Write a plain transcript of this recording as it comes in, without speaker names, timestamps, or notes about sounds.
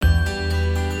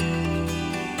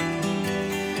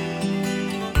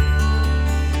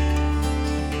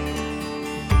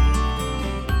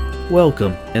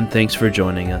Welcome, and thanks for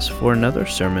joining us for another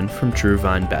sermon from True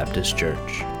Vine Baptist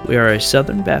Church. We are a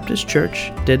Southern Baptist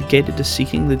church dedicated to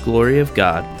seeking the glory of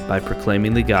God by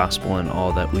proclaiming the gospel in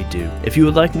all that we do. If you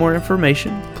would like more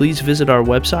information, please visit our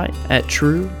website at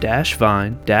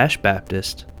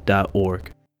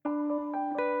true-vine-baptist.org.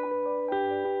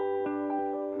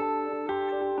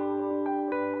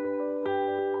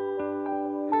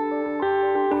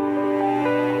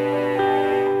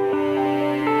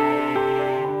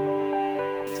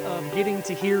 Getting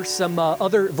to hear some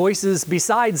other voices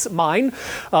besides mine.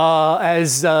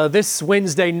 As this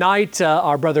Wednesday night,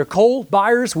 our brother Cole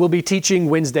Byers will be teaching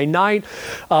Wednesday night.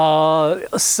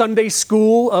 Sunday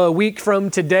school a week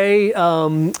from today,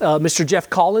 Mr. Jeff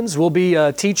Collins will be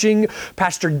teaching.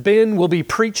 Pastor Ben will be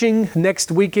preaching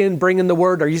next weekend, bringing the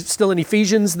word. Are you still in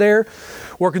Ephesians there?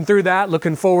 Working through that,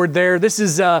 looking forward there. This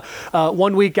is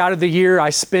 1 week out of the year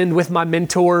I spend with my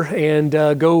mentor and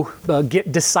go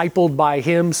get discipled by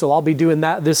him. So I'll be doing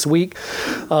that this week.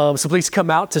 So please come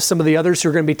out to some of the others who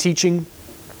are going to be teaching.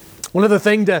 One other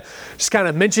thing to just kind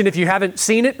of mention, if you haven't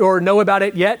seen it or know about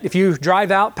it yet, if you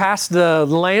drive out past the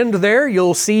land there,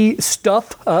 you'll see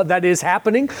stuff that is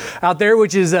happening out there,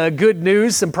 which is good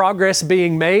news, some progress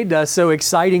being made, so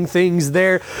exciting things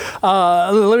there.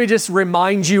 Let me just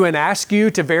remind you and ask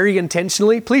you to very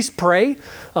intentionally, please pray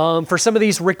for some of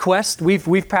these requests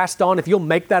we've passed on. If you'll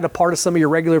make that a part of some of your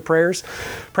regular prayers,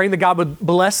 praying that God would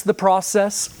bless the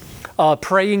process.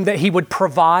 Praying that He would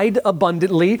provide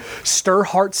abundantly, stir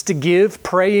hearts to give,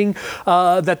 praying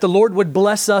that the Lord would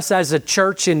bless us as a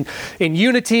church in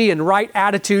unity and right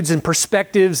attitudes and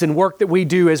perspectives and work that we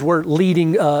do as we're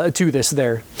leading to this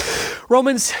there.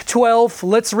 Romans 12,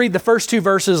 let's read the first two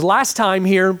verses. Last time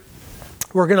here,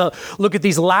 we're going to look at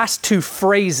these last two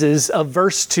phrases of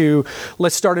verse 2.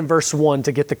 Let's start in verse 1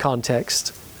 to get the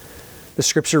context. The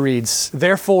scripture reads,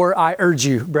 "Therefore I urge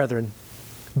you, brethren,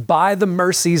 by the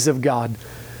mercies of God,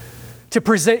 to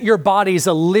present your bodies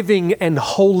a living and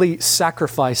holy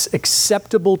sacrifice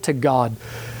acceptable to God,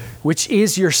 which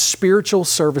is your spiritual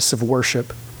service of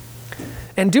worship.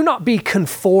 And do not be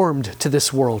conformed to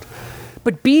this world,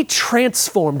 but be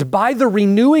transformed by the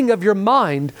renewing of your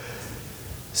mind,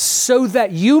 so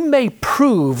that you may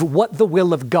prove what the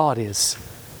will of God is,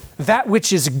 that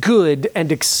which is good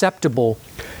and acceptable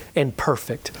and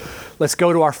perfect." Let's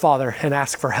go to our Father and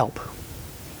ask for help.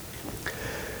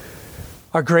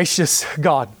 Our gracious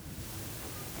God,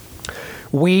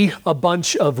 we, a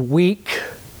bunch of weak,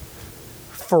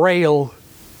 frail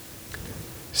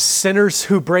sinners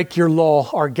who break your law,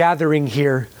 are gathering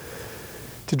here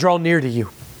to draw near to you.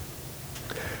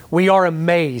 We are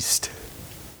amazed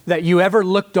that you ever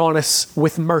looked on us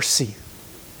with mercy.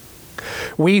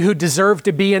 We who deserve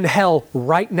to be in hell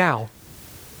right now,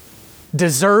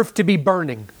 deserve to be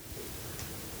burning.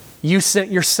 You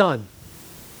sent your Son.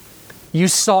 You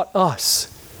sought us.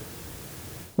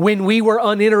 When we were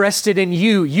uninterested in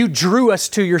you, you drew us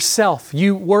to yourself.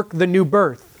 You worked the new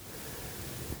birth.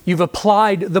 You've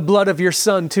applied the blood of your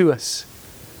Son to us.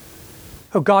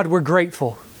 Oh God, we're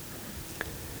grateful.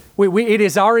 It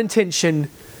is our intention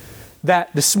that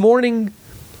this morning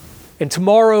and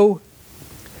tomorrow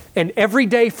and every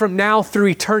day from now through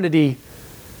eternity,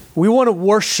 we want to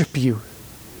worship you.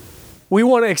 We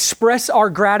want to express our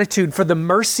gratitude for the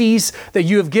mercies that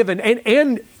you have given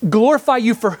and glorify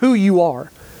you for who you are.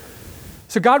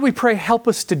 So God, we pray, help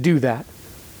us to do that.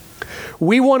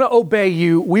 We want to obey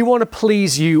you. We want to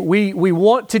please you. We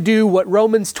want to do what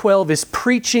Romans 12 is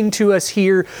preaching to us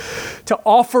here, to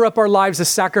offer up our lives as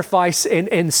sacrifice,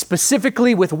 and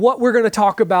specifically with what we're going to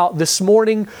talk about this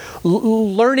morning,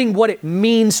 learning what it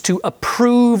means to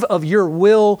approve of your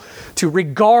will, to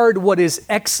regard what is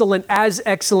excellent as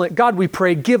excellent. God, we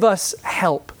pray, give us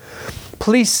help.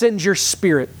 Please send your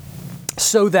Spirit,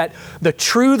 so that the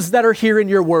truths that are here in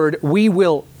your word, we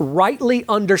will rightly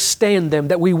understand them,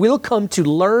 that we will come to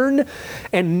learn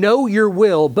and know your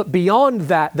will, but beyond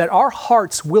that, that our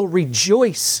hearts will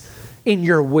rejoice in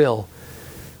your will.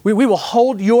 We will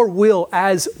hold your will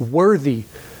as worthy.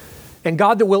 And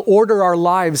God, that will order our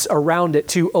lives around it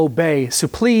to obey. So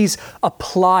please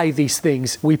apply these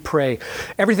things, we pray.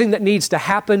 Everything that needs to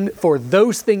happen for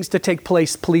those things to take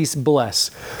place, please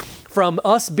bless. From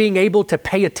us being able to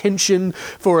pay attention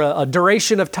for a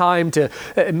duration of time, to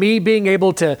me being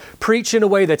able to preach in a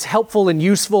way that's helpful and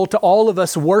useful, to all of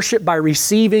us worship by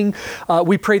receiving.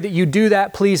 We pray that you do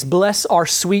that. Please bless our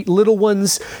sweet little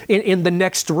ones in the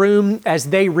next room as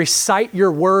they recite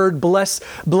your word. Bless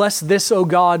this, oh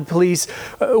God. Please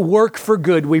work for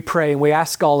good, we pray, and we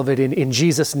ask all of it in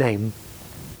Jesus' name.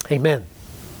 Amen.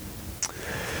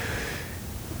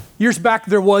 Years back,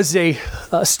 there was a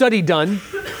study done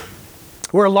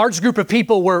where a large group of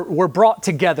people were brought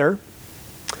together,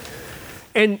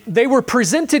 and they were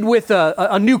presented with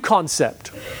a new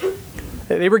concept.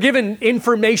 They were given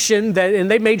information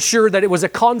and they made sure that it was a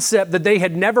concept that they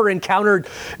had never encountered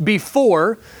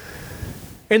before.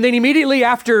 And then immediately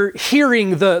after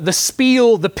hearing the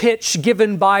spiel, the pitch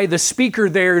given by the speaker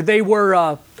there, they were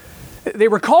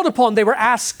called upon, they were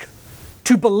asked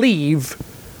to believe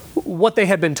what they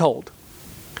had been told.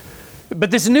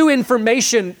 But this new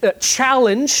information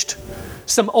challenged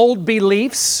some old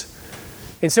beliefs,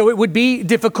 and so it would be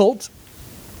difficult.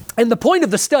 And the point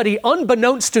of the study,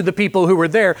 unbeknownst to the people who were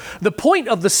there, the point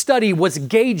of the study was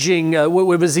gauging,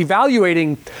 was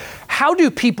evaluating, how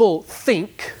do people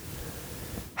think?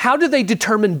 How do they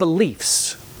determine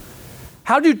beliefs?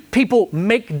 How do people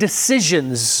make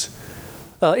decisions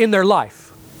in their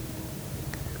life?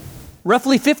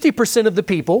 Roughly 50% of the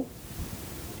people,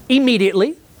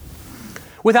 immediately,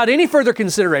 without any further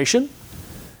consideration,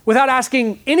 without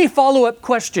asking any follow-up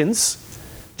questions,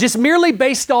 just merely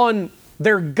based on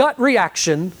their gut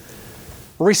reaction,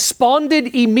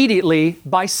 responded immediately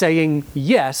by saying,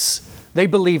 yes, they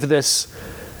believe this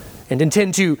and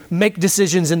intend to make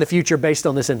decisions in the future based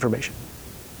on this information.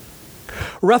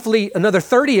 Roughly another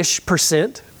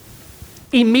 30-ish%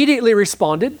 immediately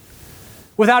responded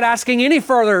without asking any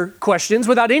further questions,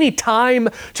 without any time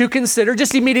to consider,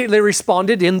 just immediately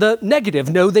responded in the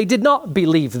negative. No, they did not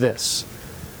believe this.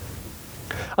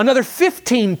 Another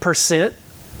 15%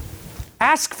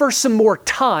 asked for some more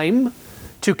time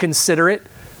to consider it,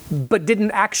 but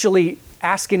didn't actually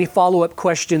ask any follow-up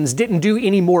questions, didn't do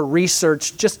any more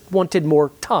research, just wanted more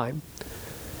time.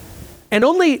 And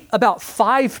only about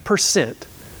 5%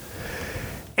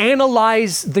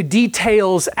 analyzed the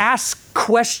details, asked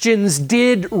questions,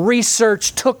 did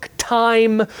research, took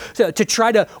time to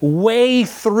try to weigh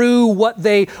through what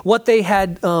they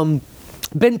had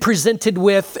been presented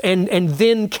with, and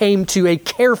then came to a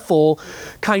careful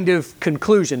kind of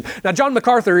conclusion. Now, John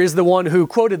MacArthur is the one who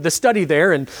quoted the study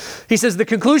there, and he says the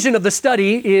conclusion of the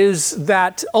study is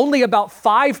that only about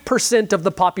 5% of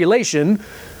the population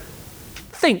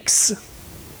thinks,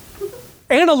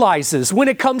 analyzes when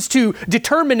it comes to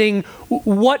determining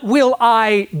what will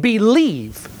I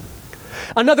believe.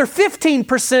 Another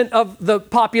 15% of the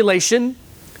population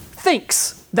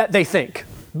thinks that they think,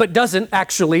 but doesn't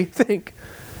actually think.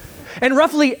 And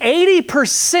roughly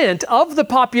 80% of the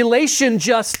population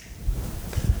just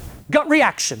gut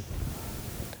reaction.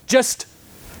 Just,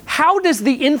 how does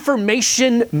the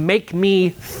information make me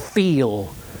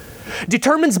feel?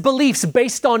 Determines beliefs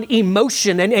based on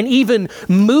emotion and even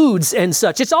moods and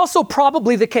such. It's also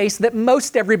probably the case that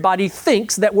most everybody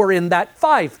thinks that we're in that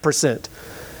 5%.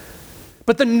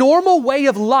 But the normal way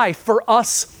of life for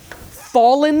us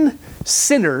fallen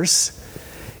sinners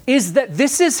is that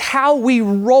this is how we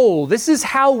roll. This is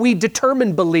how we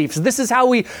determine beliefs. This is how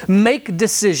we make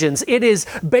decisions. It is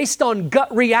based on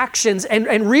gut reactions.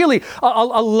 And really,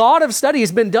 a lot of study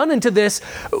has been done into this,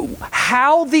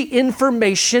 how the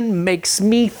information makes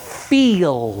me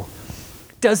feel.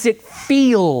 Does it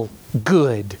feel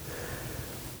good?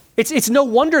 It's no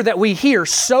wonder that we hear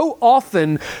so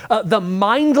often the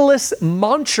mindless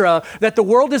mantra that the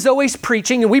world is always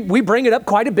preaching, and we bring it up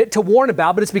quite a bit to warn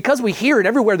about, but it's because we hear it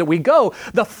everywhere that we go,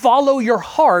 the follow your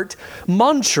heart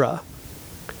mantra.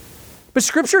 But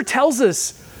Scripture tells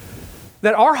us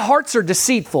that our hearts are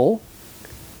deceitful,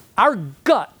 our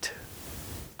gut,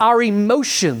 our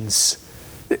emotions,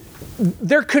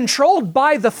 they're controlled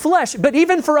by the flesh. But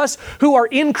even for us who are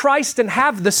in Christ and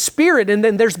have the Spirit, and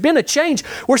then there's been a change,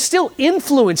 we're still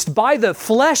influenced by the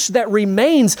flesh that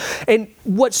remains. And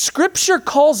what Scripture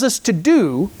calls us to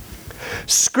do,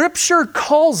 Scripture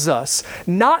calls us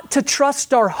not to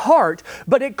trust our heart,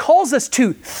 but it calls us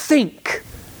to think,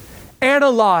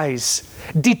 analyze,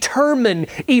 determine,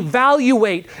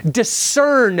 evaluate,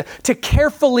 discern, to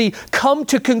carefully come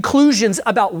to conclusions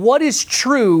about what is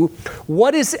true,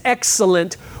 what is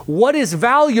excellent, what is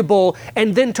valuable,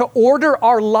 and then to order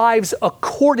our lives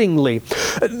accordingly.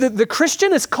 The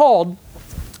Christian is called,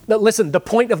 listen, the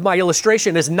point of my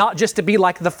illustration is not just to be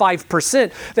like the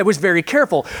 5% that was very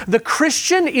careful. The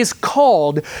Christian is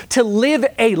called to live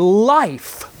a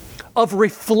life of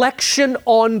reflection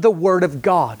on the Word of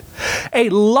God. A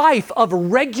life of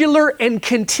regular and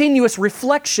continuous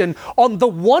reflection on the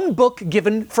one book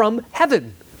given from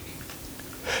heaven.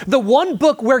 The one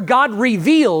book where God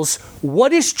reveals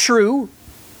what is true,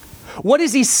 what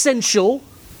is essential,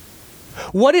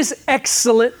 what is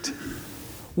excellent,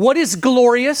 what is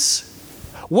glorious,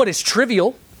 what is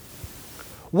trivial,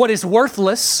 what is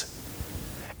worthless,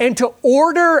 and to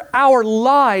order our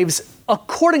lives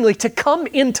accordingly to come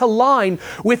into line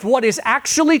with what is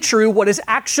actually true, what is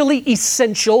actually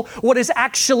essential, what is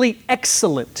actually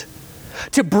excellent,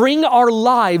 to bring our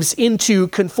lives into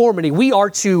conformity. We are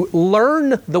to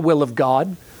learn the will of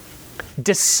God,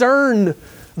 discern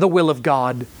the will of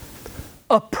God,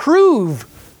 approve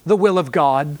the will of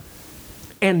God,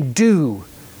 and do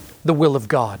the will of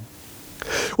God.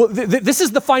 Well, this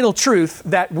is the final truth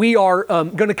that we are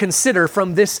going to consider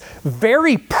from this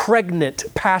very pregnant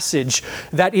passage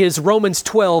that is Romans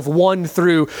 12, 1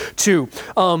 through 2.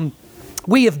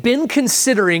 We have been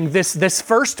considering this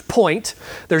first point.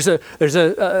 There's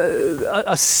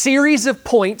a series of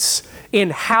points in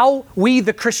how we,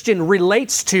 the Christian,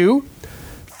 relates to.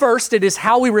 First, it is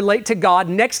how we relate to God.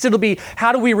 Next, it'll be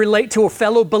how do we relate to our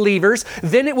fellow believers.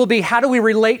 Then it will be how do we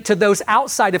relate to those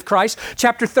outside of Christ.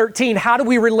 Chapter 13, how do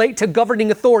we relate to governing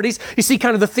authorities? You see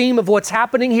kind of the theme of what's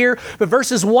happening here. But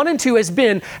verses 1 and 2 has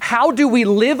been how do we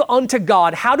live unto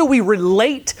God? How do we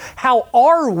relate? How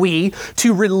are we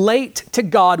to relate to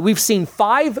God? We've seen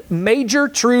 5 major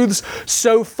truths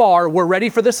so far. We're ready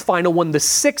for this final one, the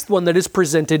 6th one that is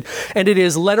presented, and it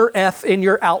is letter F in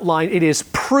your outline. It is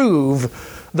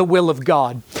prove the will of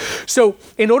God. So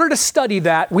in order to study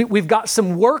that, we've got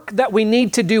some work that we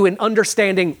need to do in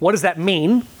understanding what does that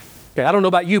mean. Okay, I don't know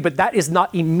about you, but that is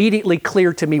not immediately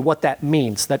clear to me what that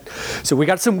means. So we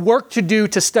got some work to do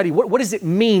to study. What does it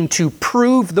mean to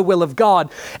prove the will of God?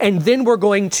 And then we're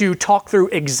going to talk through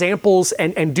examples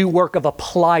and do work of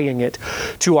applying it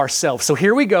to ourselves. So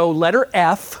here we go. Letter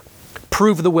F,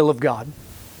 prove the will of God.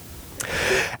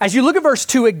 As you look at verse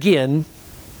 2 again,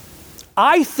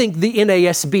 I think the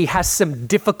NASB has some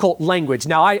difficult language.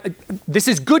 Now, this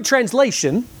is good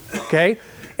translation, okay,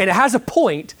 and it has a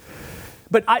point,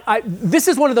 but this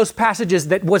is one of those passages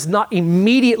that was not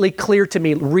immediately clear to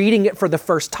me reading it for the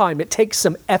first time. It takes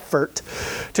some effort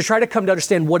to try to come to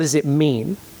understand what does it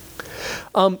mean.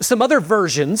 Some other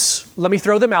versions, let me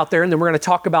throw them out there, and then we're going to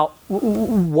talk about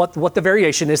what the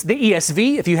variation is. The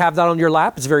ESV, if you have that on your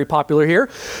lap, it's very popular here,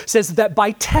 says that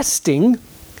by testing,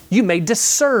 you may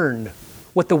discern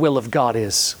what the will of God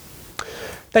is.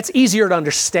 That's easier to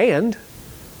understand,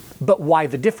 but why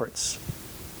the difference?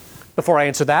 Before I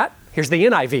answer that, here's the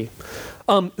NIV.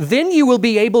 Then you will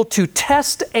be able to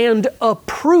test and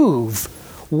approve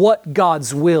what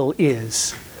God's will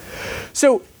is.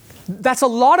 So that's a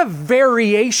lot of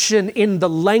variation in the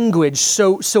language.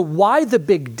 So why the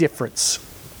big difference?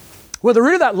 Well, the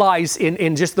root of that lies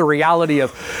in just the reality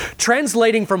of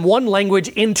translating from one language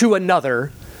into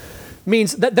another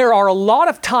means that there are a lot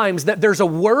of times that there's a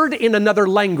word in another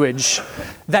language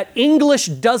that English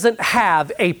doesn't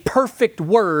have a perfect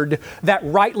word that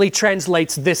rightly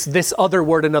translates this other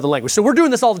word in another language. So we're doing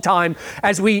this all the time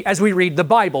as we read the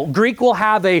Bible. Greek will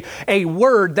have a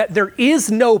word that there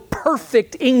is no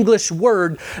perfect English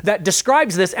word that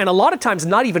describes this, and a lot of times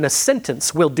not even a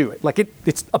sentence will do it. Like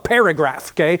it's a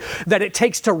paragraph, okay, that it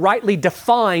takes to rightly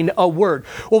define a word.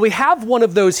 Well, we have one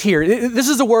of those here. This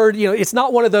is a word, it's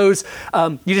not one of those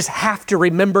you just have to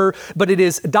remember, but it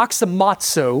is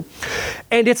doxamazo,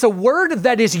 and it's a word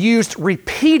that is used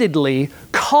repeatedly,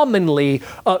 commonly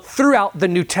throughout the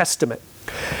New Testament.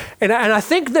 And I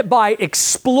think that by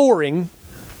exploring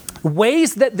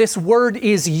ways that this word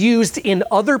is used in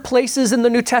other places in the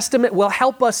New Testament will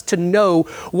help us to know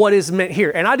what is meant here.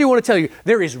 And I do want to tell you,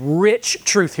 there is rich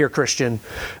truth here, Christian.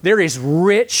 There is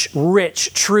rich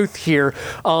truth here.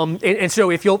 And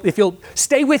so if you'll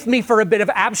stay with me for a bit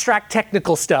of abstract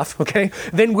technical stuff, okay,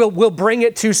 then we'll bring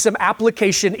it to some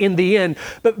application in the end.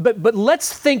 But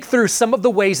let's think through some of the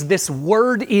ways this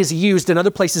word is used in other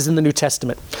places in the New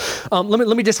Testament.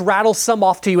 Let me just rattle some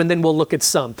off to you, and then we'll look at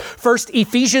some. First,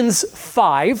 Ephesians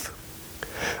 5.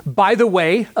 By the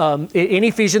way, in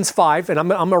Ephesians 5, and I'm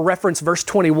going to reference verse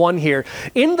 21 here,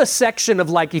 in the section of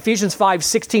like Ephesians 5,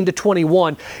 16 to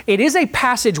 21, it is a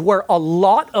passage where a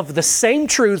lot of the same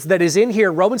truths that is in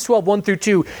here, Romans 12, 1 through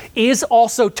 2, is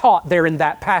also taught there in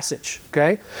that passage,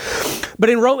 okay? But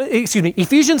in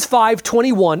Ephesians 5,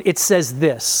 21, it says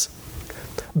this,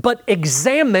 but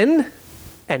examine,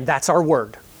 and that's our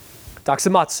word,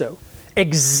 doxamazo,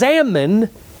 examine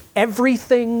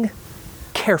everything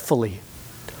carefully.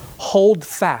 Hold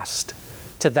fast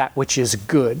to that which is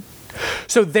good.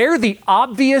 So there the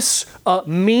obvious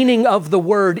meaning of the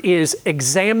word is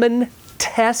examine,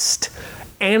 test,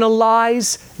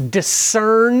 analyze,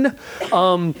 discern,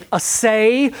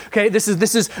 assay. Okay, this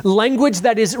is language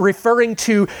that is referring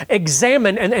to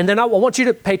examine, and then I want you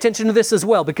to pay attention to this as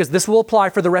well, because this will apply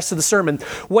for the rest of the sermon.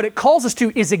 What it calls us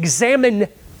to is examine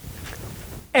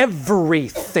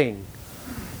everything.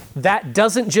 That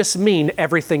doesn't just mean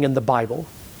everything in the Bible.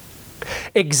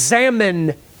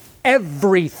 Examine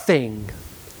everything.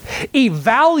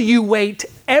 Evaluate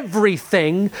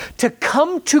everything to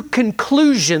come to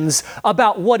conclusions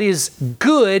about what is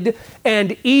good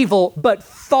and evil, but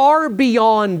far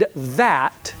beyond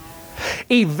that,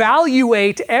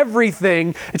 evaluate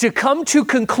everything to come to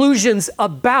conclusions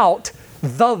about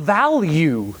the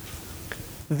value,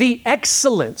 the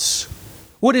excellence,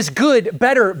 what is good,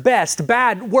 better, best,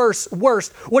 bad, worse,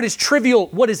 worst, what is trivial,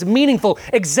 what is meaningful.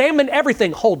 Examine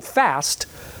everything, hold fast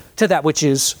to that which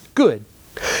is good.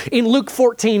 In Luke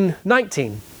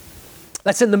 14:19,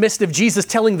 that's in the midst of Jesus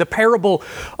telling the parable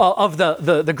of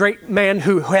the great man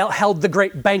who held the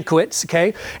great banquets,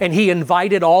 okay? And he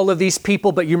invited all of these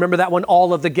people, but you remember that one,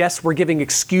 all of the guests were giving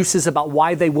excuses about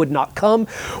why they would not come.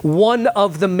 One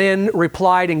of the men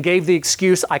replied and gave the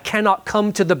excuse, I cannot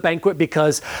come to the banquet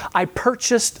because I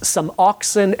purchased some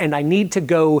oxen and I need to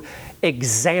go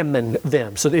examine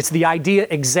them. So it's the idea,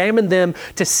 examine them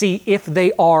to see if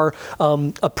they are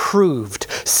approved.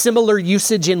 Similar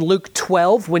usage in Luke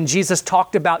 12 when Jesus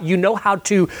talked about, you know how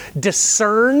to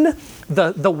discern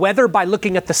the weather by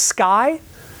looking at the sky.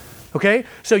 Okay,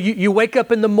 so you wake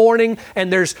up in the morning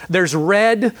and there's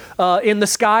red in the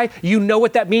sky. You know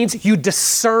what that means. You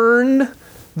discern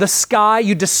the sky,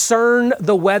 you discern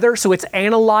the weather. So it's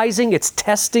analyzing, it's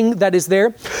testing that is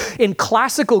there. In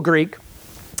classical Greek,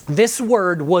 this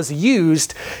word was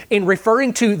used in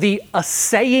referring to the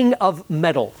assaying of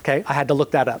metal. Okay, I had to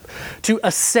look that up. To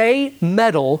assay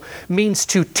metal means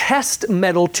to test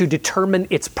metal to determine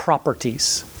its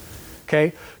properties.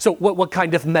 Okay, so what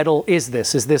kind of metal is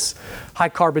this? Is this high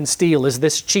carbon steel? Is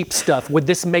this cheap stuff? Would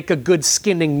this make a good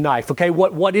skinning knife? Okay,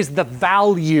 what is the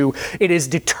value? It is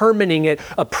determining it,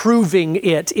 approving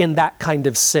it in that kind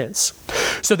of sense.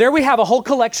 So there we have a whole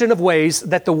collection of ways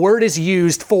that the word is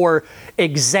used for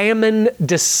examine,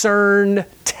 discern,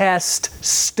 test,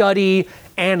 study,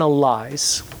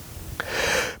 analyze.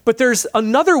 But there's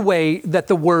another way that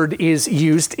the word is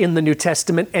used in the New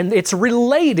Testament, and it's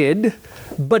related,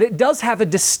 but it does have a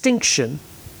distinction.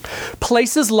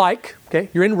 Places like, okay,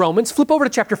 you're in Romans, flip over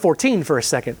to chapter 14 for a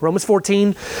second. Romans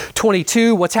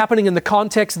 14:22, what's happening in the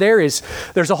context there is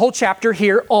there's a whole chapter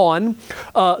here on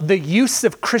the use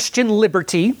of Christian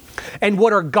liberty and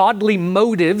what are godly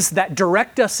motives that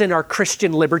direct us in our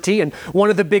Christian liberty. And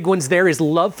one of the big ones there is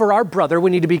love for our brother.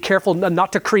 We need to be careful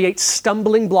not to create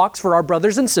stumbling blocks for our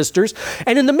brothers and sisters.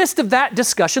 And in the midst of that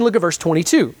discussion, look at verse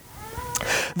 22.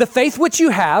 The faith which you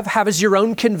have as your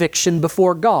own conviction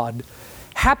before God.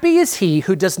 Happy is he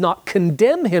who does not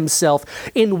condemn himself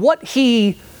in what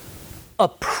he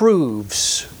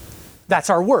approves. That's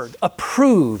our word,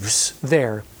 approves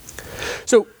there.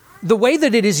 So the way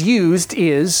that it is used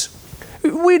is,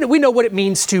 we know what it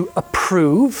means to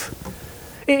approve.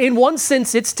 In one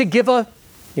sense, it's to give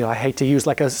I hate to use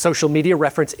like a social media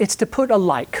reference, it's to put a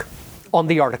like on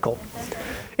the article.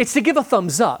 It's to give a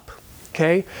thumbs up.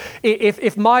 Okay,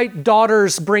 if my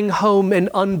daughters bring home an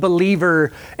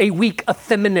unbeliever, a weak,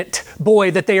 effeminate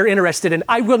boy that they are interested in,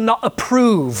 I will not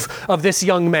approve of this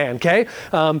young man. Okay,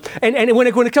 and when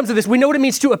it comes to this, we know what it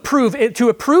means to approve. To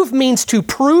approve means to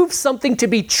prove something to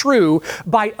be true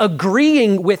by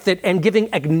agreeing with it and giving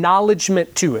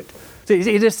acknowledgement to it. So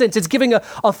in a sense, it's giving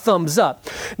a thumbs up.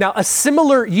 Now, a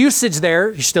similar usage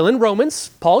there, you're still in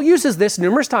Romans. Paul uses this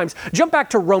numerous times. Jump back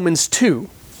to Romans 2.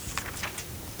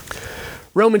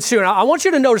 Romans 2, and I want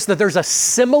you to notice that there's a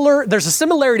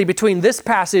similarity between this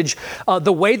passage,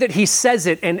 the way that he says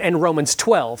it, and Romans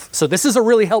 12. So this is a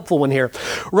really helpful one here.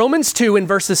 Romans 2 in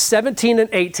verses 17 and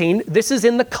 18, this is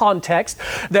in the context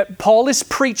that Paul is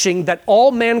preaching that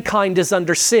all mankind is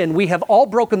under sin. We have all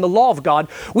broken the law of God.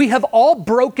 We have all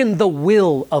broken the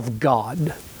will of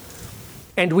God.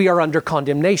 And we are under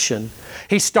condemnation.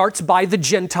 He starts by the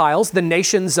Gentiles, the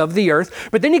nations of the earth,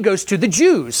 but then he goes to the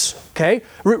Jews, okay?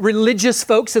 Religious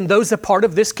folks and those a part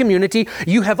of this community,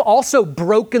 you have also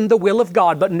broken the will of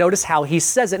God, but notice how he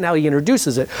says it, now he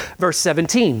introduces it. Verse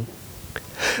 17.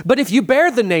 But if you bear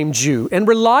the name Jew and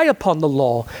rely upon the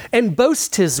law and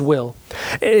boast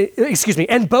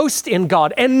and boast in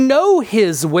God and know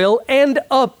his will and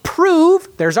approve,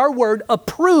 there's our word,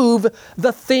 approve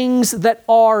the things that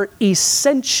are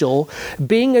essential,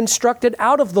 being instructed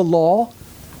out of the law.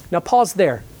 Now pause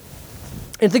there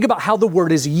and think about how the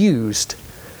word is used.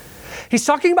 He's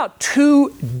talking about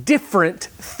two different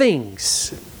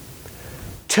things.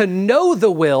 To know the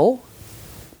will,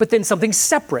 but then something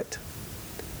separate.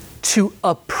 To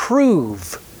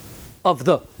approve of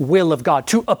the will of God,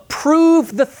 to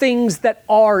approve the things that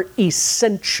are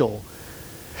essential.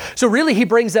 So really he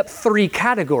brings up three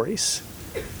categories.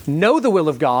 Know the will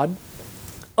of God,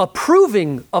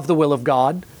 approving of the will of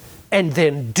God, and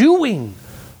then doing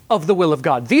of the will of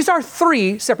God. These are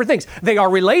three separate things. They are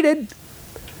related,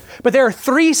 but there are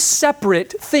three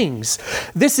separate things.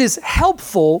 This is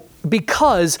helpful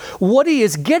because what he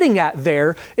is getting at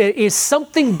there is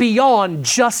something beyond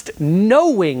just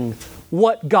knowing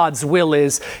what God's will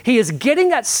is. He is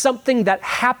getting at something that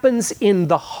happens in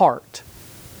the heart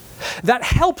that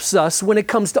helps us when it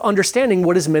comes to understanding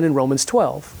what is meant in Romans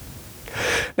 12.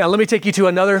 Now, let me take you to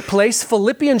another place,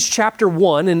 Philippians chapter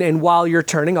 1, and while you're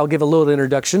turning, I'll give a little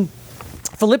introduction.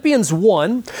 Philippians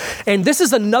 1, and this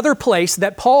is another place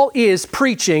that Paul is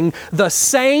preaching the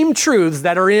same truths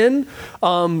that are in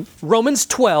Romans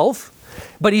 12,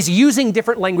 but he's using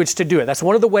different language to do it. That's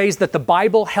one of the ways that the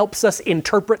Bible helps us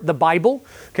interpret the Bible,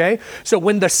 okay? So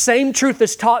when the same truth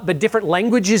is taught, but different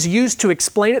language is used to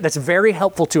explain it, that's very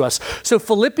helpful to us. So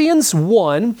Philippians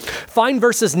 1, find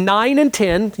verses 9 and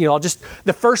 10.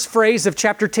 The first phrase of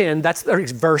chapter 10,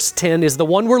 verse 10 is the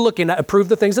one we're looking at, approve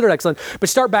the things that are excellent. But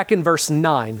start back in verse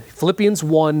 9, Philippians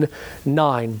 1,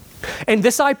 9. And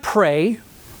this I pray,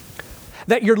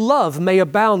 that your love may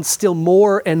abound still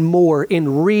more and more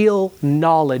in real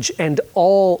knowledge and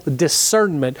all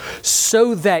discernment,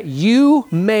 so that you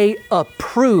may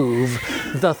approve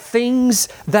the things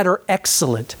that are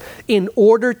excellent, in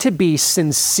order to be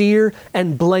sincere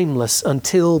and blameless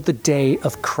until the day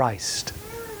of Christ.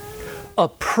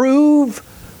 Approve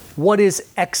what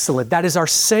is excellent. That is our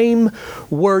same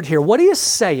word here. What he is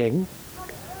saying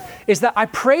is that I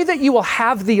pray that you will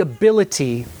have the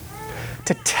ability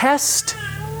to test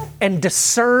and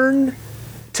discern,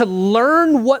 to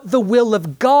learn what the will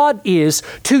of God is,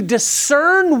 to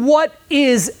discern what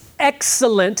is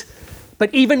excellent,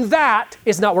 but even that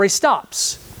is not where he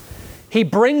stops. He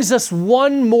brings us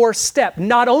one more step,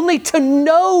 not only to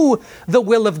know the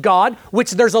will of God,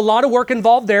 which there's a lot of work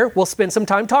involved there, we'll spend some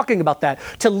time talking about that,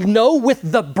 to know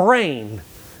with the brain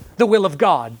the will of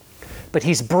God, but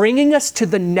he's bringing us to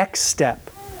the next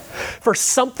step, for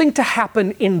something to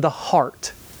happen in the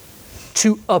heart,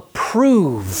 to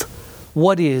approve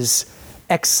what is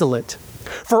excellent,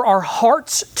 for our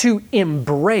hearts to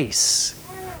embrace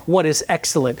what is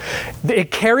excellent.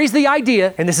 It carries the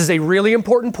idea, and this is a really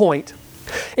important point,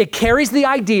 it carries the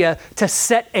idea to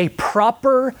set a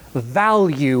proper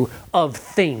value of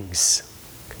things,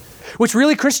 which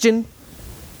really, Christian,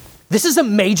 this is a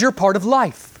major part of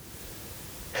life.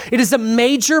 It is a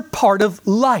major part of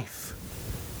life.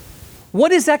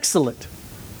 What is excellent?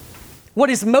 What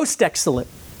is most excellent?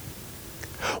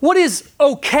 What is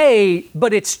okay,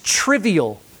 but it's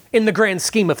trivial in the grand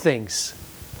scheme of things?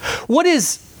 What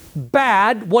is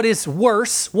bad? What is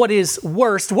worse? What is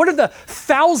worst? What are the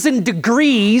 1,000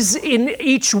 degrees in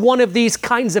each one of these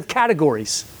kinds of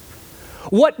categories?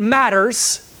 What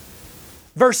matters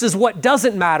versus what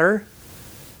doesn't matter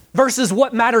versus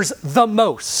what matters the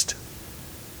most?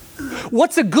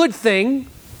 What's a good thing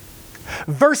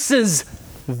versus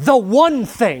the one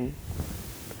thing?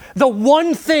 The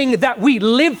one thing that we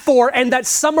live for and that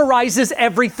summarizes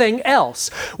everything else.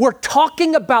 We're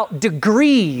talking about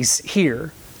degrees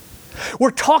here.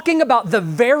 We're talking about the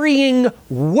varying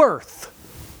worth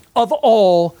of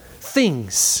all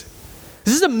things.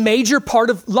 This is a major part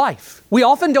of life. We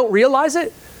often don't realize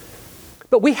it,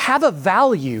 but we have a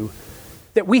value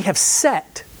that we have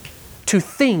set to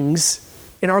things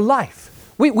in our life.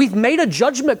 We've made a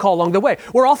judgment call along the way.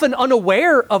 We're often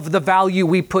unaware of the value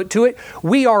we put to it.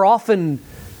 We are often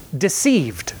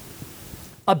deceived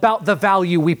about the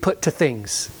value we put to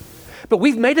things. But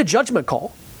we've made a judgment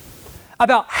call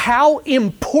about how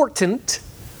important,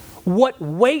 what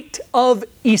weight of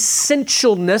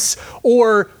essentialness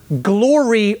or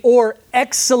glory or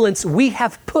excellence we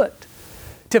have put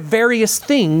to various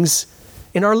things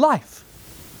in our life.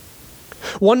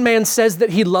 One man says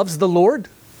that he loves the Lord,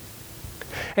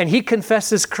 and he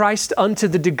confesses Christ unto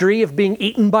the degree of being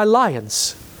eaten by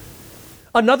lions.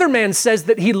 Another man says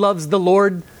that he loves the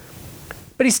Lord,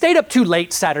 but he stayed up too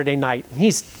late Saturday night.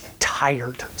 He's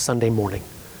tired Sunday morning,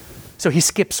 so he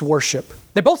skips worship.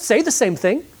 They both say the same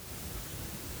thing,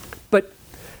 but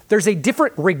there's a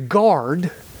different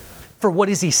regard for what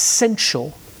is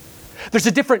essential. There's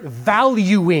a different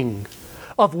valuing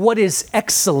of what is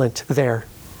excellent there.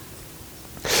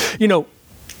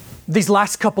 These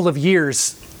last couple of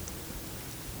years,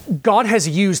 God has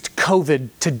used COVID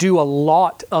to do a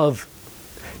lot of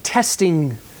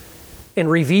testing and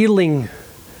revealing,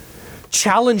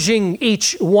 challenging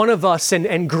each one of us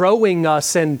and growing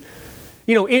us. And,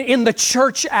 in the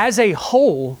church as a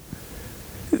whole,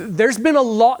 there's been a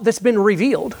lot that's been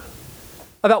revealed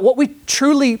about what we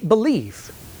truly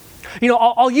believe.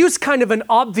 I'll use kind of an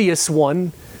obvious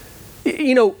one.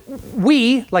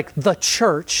 We, like the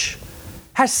church,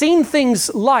 has seen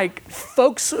things like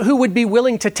folks who would be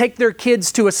willing to take their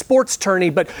kids to a sports tourney,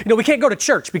 but we can't go to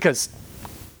church because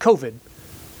COVID.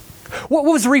 What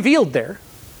was revealed there?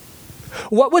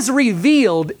 What was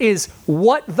revealed is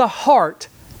what the heart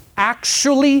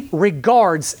actually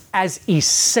regards as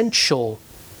essential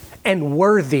and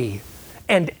worthy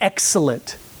and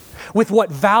excellent, with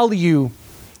what value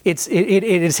it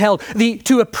is held.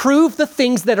 To approve the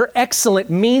things that are excellent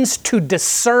means to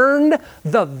discern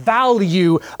the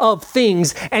value of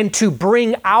things and to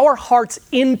bring our hearts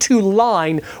into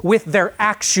line with their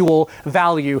actual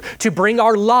value, to bring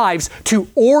our lives, to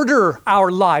orient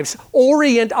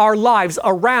our lives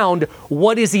around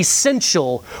what is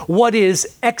essential, what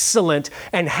is excellent,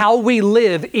 and how we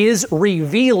live is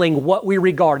revealing what we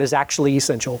regard as actually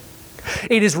essential.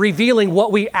 It is revealing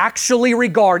what we actually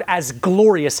regard as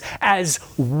glorious, as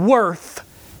worth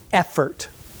effort.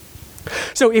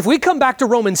 So if we come back to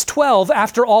Romans 12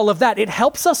 after all of that, it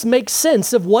helps us make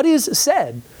sense of what is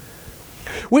said.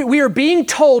 We are being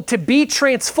told to be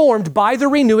transformed by the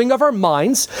renewing of our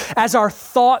minds as our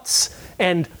thoughts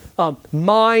and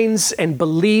minds and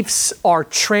beliefs are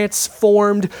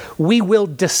transformed. We will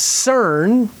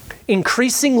discern,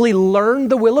 increasingly learn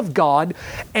the will of God,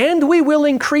 and we will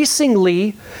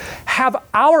increasingly have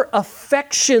our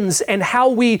affections and how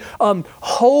we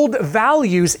hold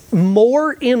values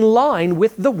more in line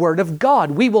with the Word of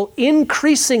God. We will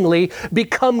increasingly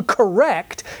become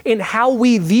correct in how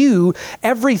we view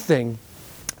everything.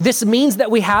 This means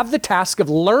that we have the task of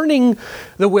learning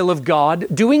the will of God,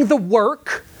 doing the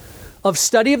work of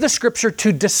study of the Scripture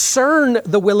to discern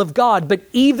the will of God. But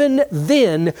even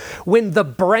then, when the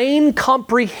brain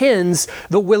comprehends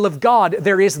the will of God,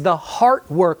 there is the heart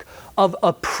work of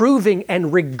approving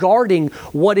and regarding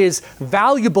what is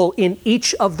valuable in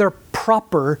each of their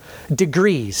proper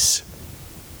degrees.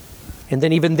 And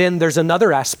then even then, there's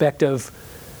another aspect of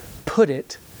put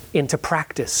it into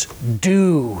practice.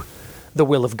 Do the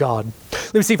will of God.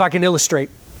 Let me see if I can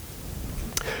illustrate.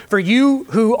 For you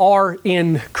who are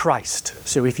in Christ,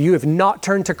 so if you have not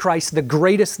turned to Christ, the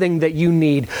greatest thing that you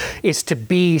need is to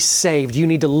be saved. You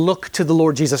need to look to the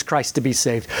Lord Jesus Christ to be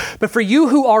saved. But for you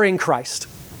who are in Christ,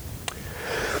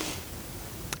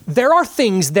 there are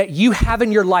things that you have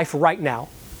in your life right now.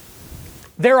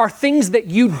 There are things that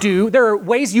you do. There are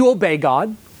ways you obey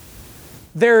God.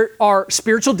 There are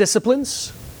spiritual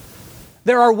disciplines.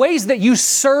 There are ways that you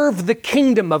serve the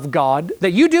kingdom of God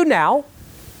that you do now,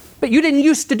 but you didn't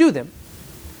used to do them.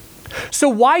 So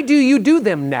why do you do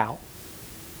them now?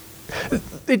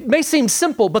 It may seem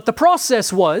simple, but the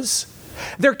process was,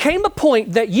 there came a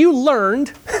point that you learned,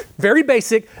 very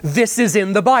basic, this is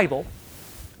in the Bible.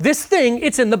 This thing,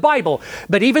 it's in the Bible.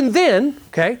 But even then,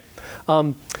 okay,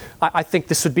 I think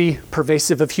this would be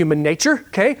pervasive of human nature,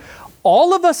 okay?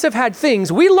 All of us have had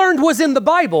things we learned was in the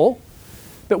Bible,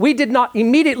 but we did not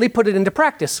immediately put it into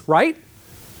practice, right?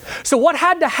 So what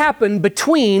had to happen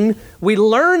between we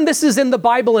learned this is in the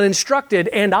Bible and instructed,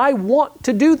 and I want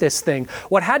to do this thing?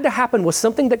 What had to happen was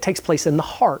something that takes place in the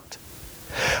heart.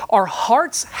 Our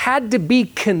hearts had to be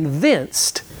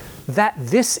convinced that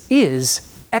this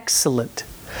is excellent.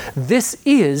 This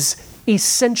is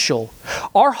essential.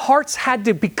 Our hearts had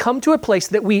to come to a place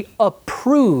that we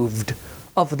approved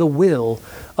of the will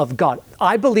of God.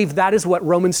 I believe that is what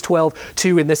Romans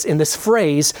 12:2 in this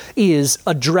phrase is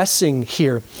addressing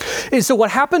here. And so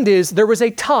what happened is there was a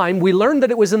time we learned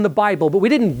that it was in the Bible, but we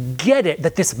didn't get it,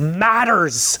 that this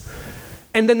matters.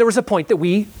 And then there was a point that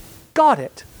we got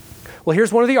it. Well,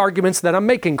 here's one of the arguments that I'm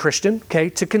making, Christian, okay,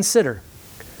 to consider.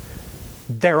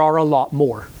 There are a lot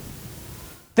more.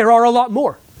 There are a lot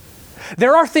more.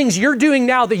 There are things you're doing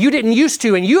now that you didn't used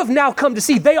to, and you have now come to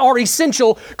see they are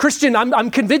essential. Christian, I'm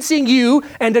convincing you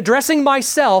and addressing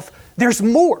myself, there's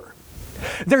more.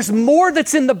 There's more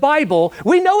that's in the Bible.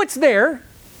 We know it's there.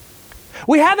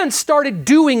 We haven't started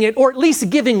doing it, or at least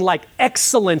giving like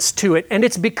excellence to it, and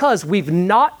it's because we've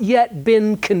not yet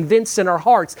been convinced in our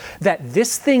hearts that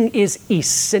this thing is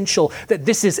essential, that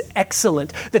this is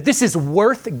excellent, that this is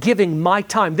worth giving my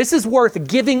time. This is worth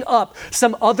giving up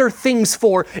some other things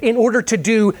for in order to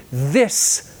do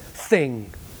this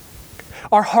thing.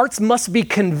 Our hearts must be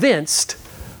convinced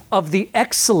of the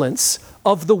excellence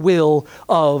of the will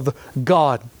of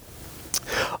God.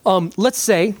 Let's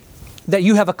say that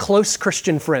you have a close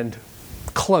Christian friend.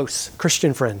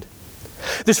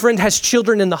 This friend has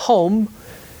children in the home,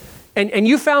 and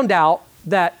you found out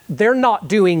that they're not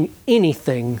doing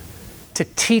anything to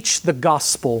teach the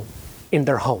gospel in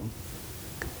their home.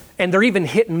 And they're even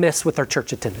hit and miss with their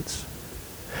church attendance.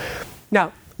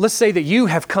 Now, let's say that you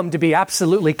have come to be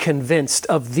absolutely convinced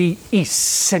of the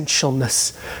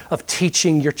essentialness of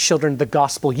teaching your children the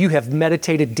gospel. You have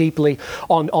meditated deeply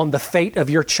on the fate of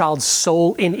your child's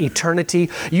soul in eternity.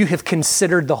 You have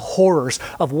considered the horrors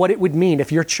of what it would mean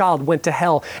if your child went to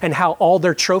hell, and how all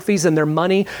their trophies and their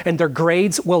money and their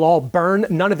grades will all burn.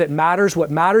 None of it matters.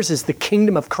 What matters is the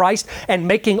kingdom of Christ and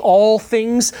making all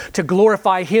things to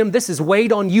glorify Him. This has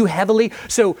weighed on you heavily.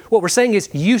 So what we're saying is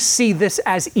you see this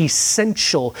as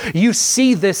essential. You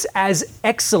see this as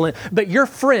excellent, but your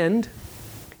friend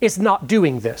is not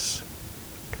doing this.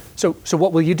 So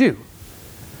what will you do?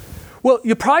 Well,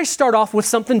 you probably start off with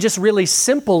something just really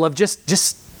simple of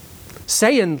just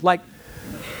saying like,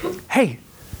 hey,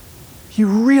 you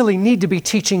really need to be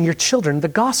teaching your children the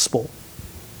gospel.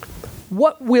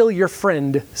 What will your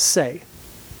friend say?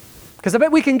 Because I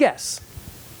bet we can guess.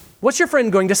 What's your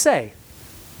friend going to say?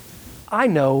 I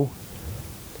know.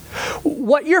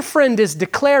 What your friend is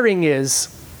declaring is,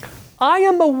 I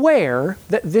am aware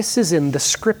that this is in the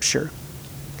Scripture.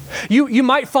 You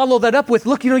might follow that up with,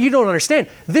 look, you don't understand.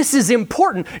 This is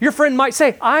important. Your friend might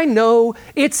say, I know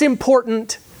it's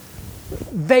important.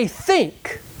 They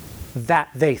think that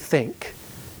they think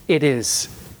it is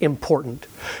important.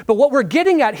 But what we're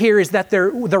getting at here is that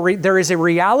there is a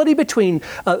reality between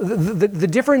the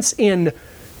difference in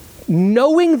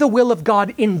knowing the will of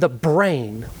God in the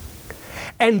brain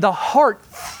and the heart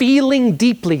feeling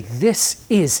deeply, this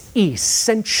is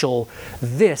essential,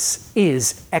 this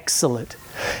is excellent.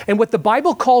 And what the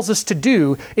Bible calls us to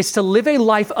do is to live a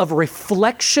life of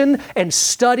reflection and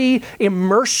study,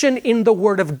 immersion in the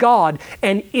Word of God,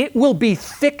 and it will be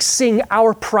fixing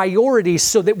our priorities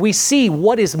so that we see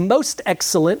what is most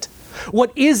excellent,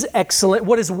 what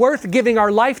is worth giving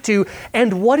our life to,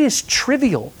 and what is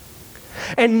trivial.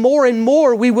 And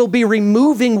more we will be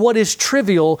removing what is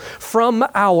trivial from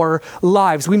our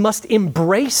lives. We must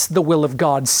embrace the will of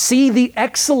God, see the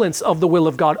excellence of the will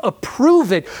of God,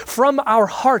 approve it from our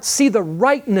hearts, see the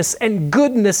rightness and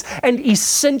goodness and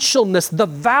essentialness, the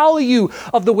value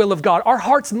of the will of God. Our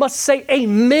hearts must say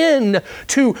amen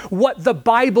to what the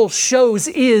Bible shows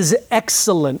is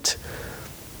excellent.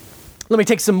 Let me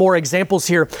take some more examples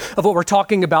here of what we're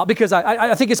talking about, because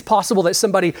I think it's possible that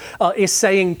somebody is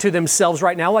saying to themselves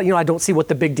right now, I don't see what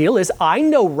the big deal is. I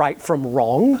know right from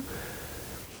wrong.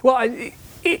 Well,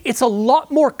 it's a lot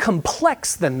more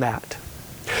complex than that.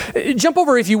 Jump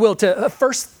over, if you will, to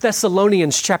 1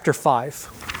 Thessalonians chapter 5.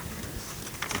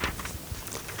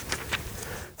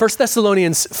 1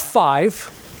 Thessalonians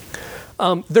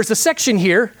 5. There's a section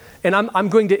here, and I'm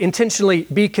going to intentionally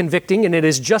be convicting, and it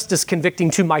is just as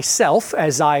convicting to myself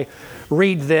as I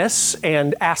read this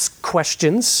and ask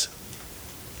questions.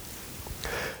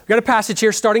 We've got a passage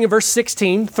here starting in verse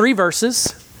 16, 3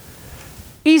 verses.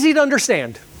 Easy to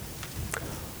understand.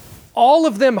 All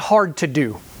of them hard to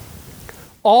do.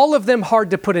 All of them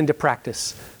hard to put into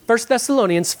practice. 1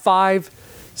 Thessalonians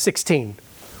 5:16.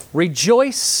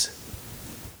 Rejoice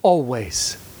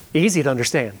always. Easy to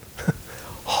understand.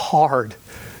 Hard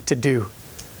to do.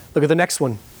 Look at the next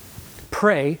one.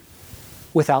 Pray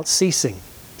without ceasing.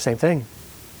 Same thing.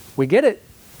 We get it.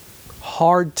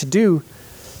 Hard to do.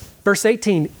 Verse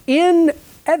 18. In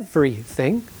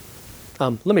everything.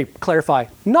 Let me clarify.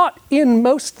 Not in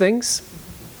most things.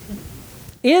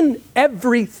 In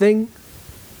everything,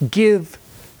 give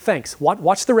thanks.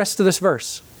 Watch the rest of this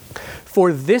verse.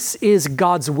 For this is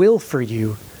God's will for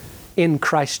you in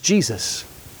Christ Jesus.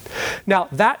 Now,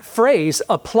 that phrase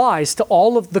applies to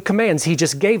all of the commands he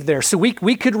just gave there. So we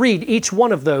could read each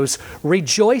one of those.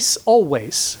 Rejoice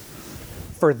always,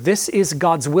 for this is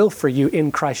God's will for you in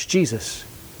Christ Jesus.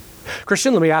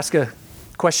 Christian, let me ask a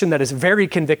question that is very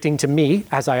convicting to me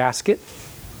as I ask it.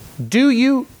 Do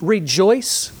you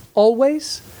rejoice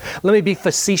always? Let me be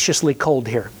facetiously cold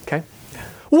here, okay?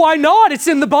 Why not? It's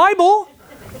in the Bible.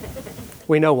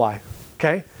 We know why,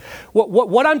 okay?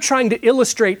 What I'm trying to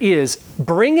illustrate is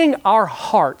bringing our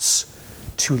hearts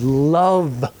to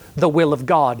love the will of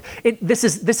God. This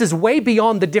is way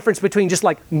beyond the difference between just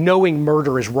like knowing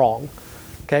murder is wrong,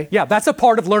 okay? Yeah, that's a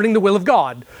part of learning the will of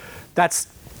God. That's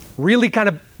really kind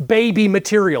of baby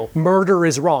material. Murder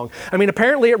is wrong. I mean,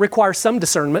 apparently it requires some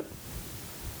discernment.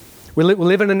 We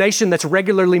live in a nation that's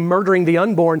regularly murdering the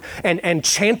unborn and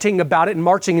chanting about it and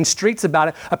marching in streets about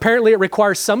it. Apparently it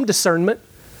requires some discernment.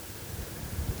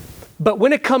 But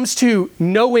when it comes to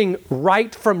knowing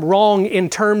right from wrong in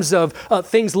terms of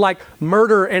things like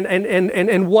murder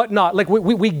and whatnot, like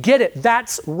we get it,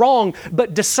 that's wrong.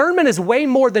 But discernment is way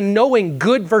more than knowing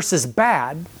good versus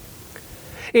bad.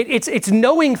 It's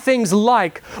knowing things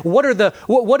like what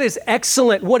is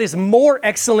excellent, what is more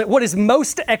excellent, what is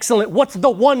most excellent, what's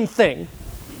the one thing.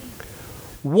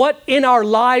 what in our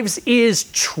lives is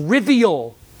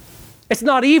trivial. It's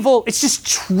not evil, it's just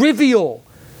trivial.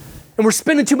 And we're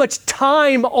spending too much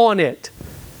time on it.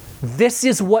 This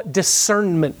is what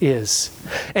discernment is.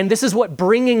 And this is what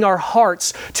bringing our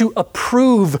hearts to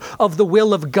approve of the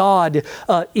will of God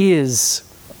is.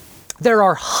 There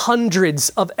are hundreds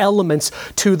of elements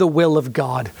to the will of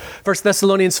God. 1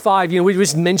 Thessalonians 5, we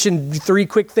just mentioned 3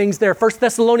 quick things there. 1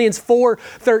 Thessalonians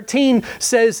 4:13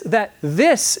 says that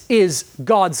this is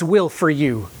God's will for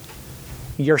you,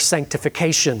 your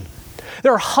sanctification.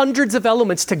 There are hundreds of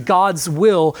elements to God's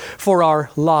will for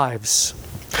our lives.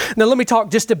 Now let me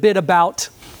talk just a bit about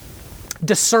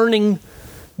discerning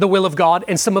the will of God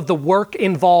and some of the work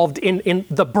involved in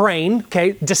the brain,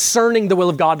 okay? Discerning the will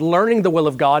of God, learning the will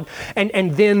of God,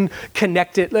 and then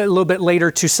connect it a little bit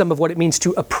later to some of what it means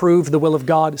to approve the will of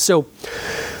God. So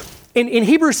in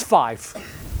Hebrews 5,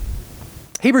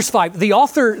 the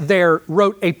author there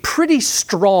wrote a pretty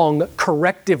strong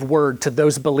corrective word to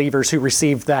those believers who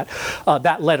received that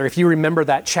letter, if you remember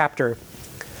that chapter.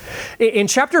 In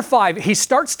chapter 5, he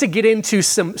starts to get into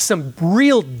some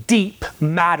real deep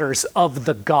matters of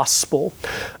the gospel.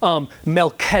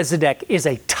 Melchizedek is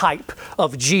a type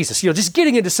of Jesus. Just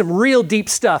getting into some real deep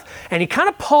stuff. And he kind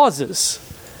of pauses,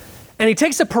 and he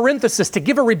takes a parenthesis to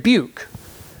give a rebuke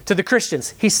to the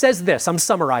Christians. He says this, I'm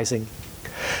summarizing.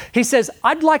 He says,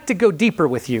 I'd like to go deeper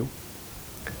with you,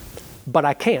 but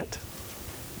I can't.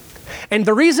 And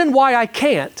the reason why I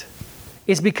can't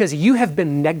is because you have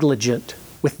been negligent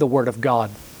with the Word of God.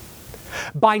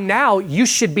 By now, you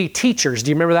should be teachers.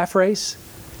 Do you remember that phrase?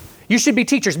 You should be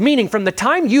teachers, meaning from the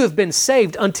time you have been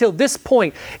saved until this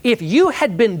point, if you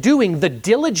had been doing the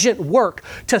diligent work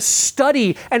to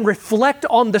study and reflect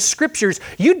on the Scriptures,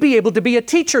 you'd be able to be a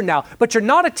teacher now. But you're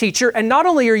not a teacher, and not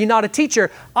only are you not a teacher,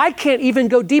 I can't even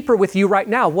go deeper with you right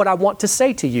now, what I want to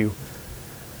say to you.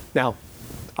 Now,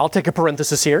 I'll take a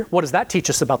parenthesis here. What does that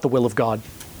teach us about the will of God?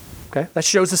 Okay, that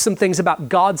shows us some things about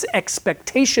God's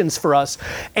expectations for us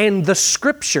and the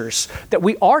Scriptures that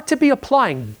we are to be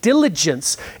applying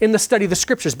diligence in the study of the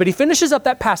Scriptures. But he finishes up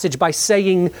that passage by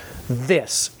saying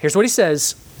this. Here's what he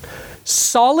says.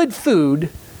 Solid food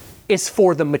is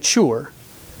for the mature,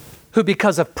 who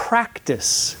because of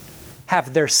practice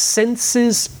have their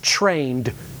senses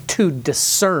trained to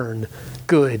discern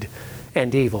good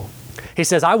and evil. He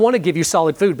says, I want to give you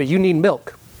solid food, but you need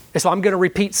milk. So I'm going to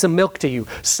repeat some milk to you.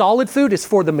 Solid food is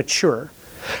for the mature,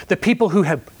 the people who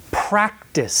have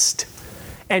practiced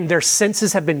and their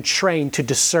senses have been trained to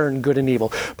discern good and evil.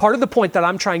 Part of the point that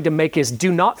I'm trying to make is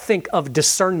do not think of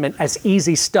discernment as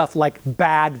easy stuff like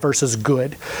bad versus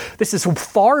good. This is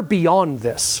far beyond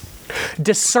this.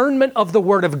 Discernment of the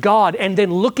Word of God and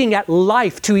then looking at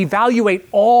life to evaluate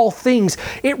all things,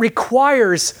 it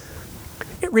requires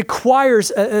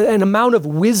an amount of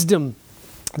wisdom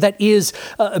that is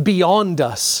beyond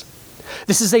us.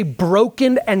 This is a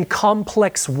broken and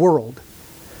complex world.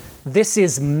 This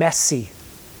is messy.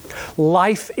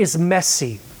 Life is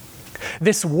messy.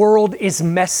 This world is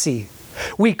messy.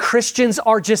 We Christians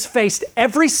are just faced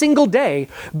every single day,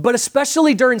 but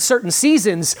especially during certain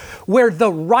seasons where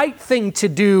the right thing to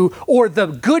do or the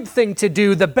good thing to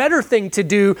do, the better thing to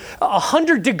do,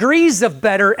 100 degrees of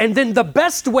better, and then the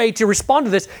best way to respond to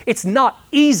this, it's not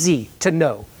easy to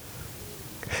know.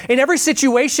 In every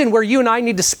situation where you and I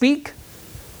need to speak,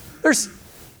 there's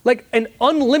like an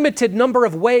unlimited number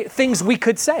of things we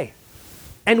could say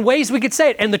and ways we could say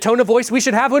it and the tone of voice we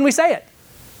should have when we say it.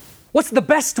 What's the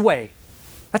best way?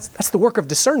 That's the work of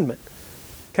discernment.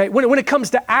 Okay, when it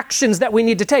comes to actions that we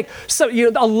need to take. So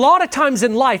a lot of times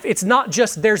in life, it's not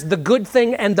just there's the good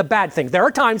thing and the bad thing. There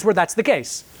are times where that's the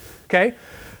case. Okay,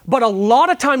 but a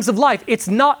lot of times of life, it's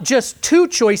not just 2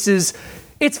 choices,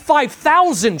 it's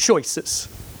 5,000 choices.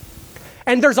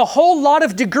 And there's a whole lot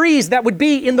of degrees that would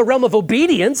be in the realm of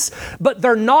obedience, but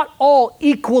they're not all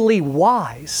equally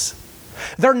wise.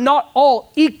 They're not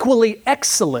all equally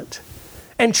excellent.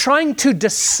 And trying to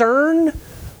discern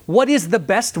what is the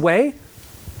best way,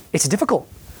 it's difficult.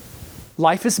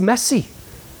 Life is messy.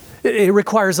 It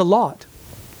requires a lot.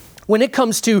 When it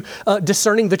comes to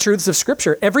discerning the truths of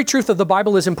Scripture, every truth of the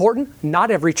Bible is important. Not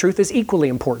every truth is equally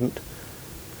important.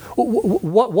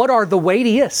 What are the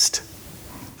weightiest?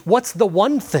 What's the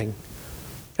one thing?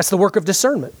 That's the work of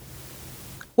discernment.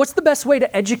 What's the best way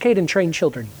to educate and train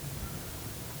children?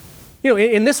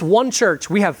 In this one church,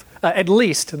 we have at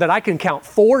least, that I can count,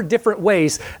 4 different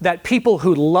ways that people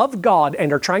who love God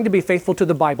and are trying to be faithful to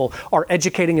the Bible are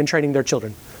educating and training their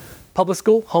children. Public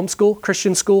school, homeschool,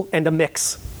 Christian school, and a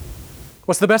mix.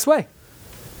 What's the best way?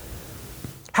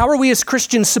 How are we as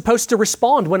Christians supposed to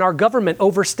respond when our government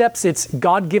oversteps its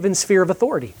God-given sphere of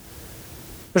authority?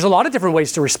 There's a lot of different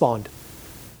ways to respond.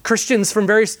 Christians from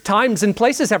various times and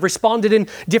places have responded in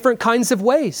different kinds of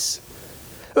ways.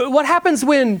 What happens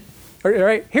when, all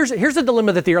right, here's a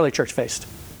dilemma that the early church faced,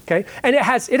 okay? And it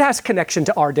has connection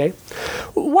to our day.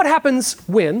 What happens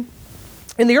when,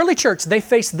 in the early church, they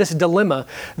faced this dilemma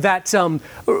that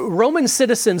Roman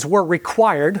citizens were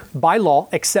required by law,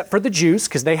 except for the Jews,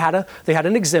 because they had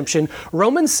an exemption.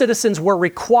 Roman citizens were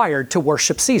required to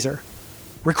worship Caesar.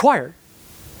 Required.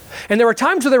 And there were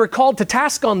times where they were called to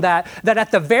task on that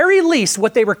at the very least,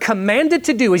 what they were commanded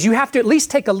to do is you have to at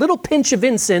least take a little pinch of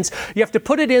incense, you have to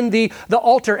put it in the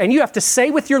altar, and you have to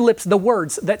say with your lips the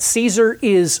words that Caesar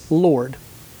is Lord.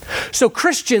 So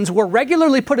Christians were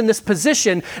regularly put in this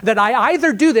position that I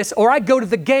either do this or I go to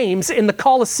the games in the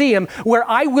Colosseum where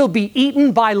I will be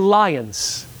eaten by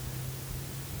lions.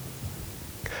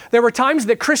 There were times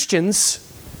that Christians,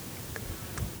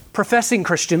 professing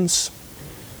Christians,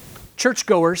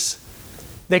 churchgoers,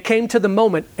 they came to the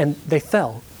moment and they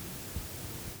fell.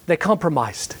 They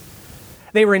compromised.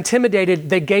 They were intimidated.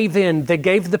 They gave in. They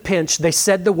gave the pinch. They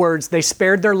said the words. They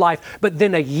spared their life. But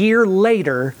then a year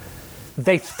later,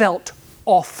 they felt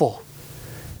awful.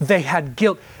 They had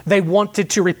guilt. They wanted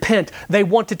to repent. They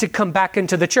wanted to come back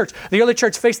into the church. The early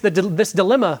church faced this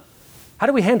dilemma. How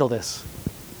do we handle this?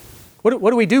 What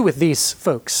do we do with these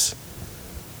folks?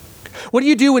 What do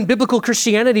you do when biblical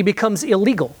Christianity becomes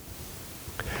illegal?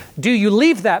 Do you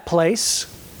leave that place?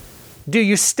 Do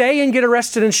you stay and get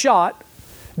arrested and shot?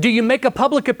 Do you make a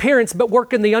public appearance but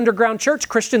work in the underground church?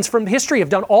 Christians from history have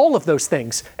done all of those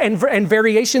things and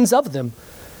variations of them.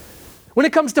 When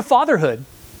it comes to fatherhood,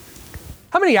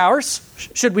 how many hours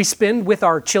should we spend with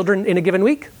our children in a given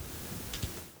week?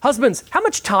 Husbands, how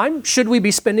much time should we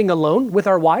be spending alone with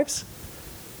our wives?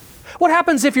 What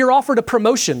happens if you're offered a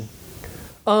promotion?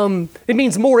 It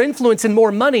means more influence and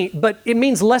more money, but it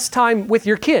means less time with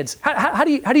your kids. How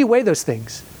do you weigh those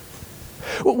things?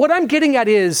 What I'm getting at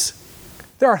is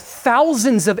there are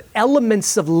thousands of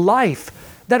elements of life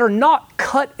that are not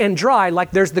cut and dry,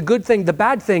 like there's the good thing, the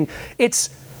bad thing.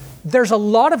 There's a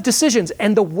lot of decisions,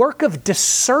 and the work of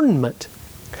discernment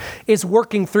is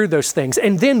working through those things.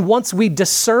 And then once we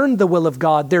discern the will of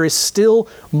God, there is still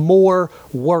more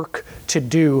work to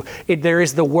do. There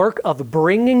is the work of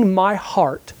bringing my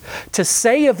heart to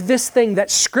say of this thing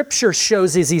that Scripture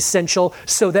shows is essential,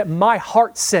 so that my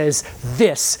heart says,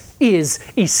 this is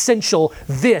essential,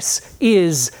 this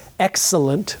is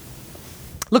excellent.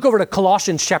 Look over to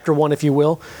Colossians chapter 1, if you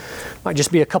will. Might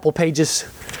just be a couple pages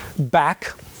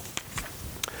back.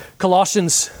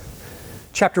 Colossians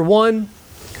chapter 1,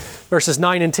 verses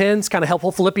 9 and 10. It's kind of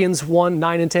helpful. Philippians 1,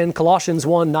 9 and 10. Colossians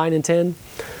 1, 9 and 10.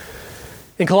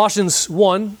 In Colossians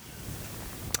 1,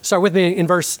 start with me in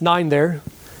verse 9 there.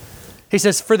 He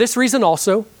says, for this reason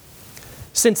also,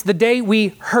 since the day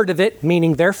we heard of it,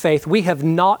 meaning their faith, we have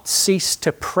not ceased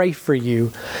to pray for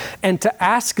you and to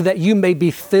ask that you may be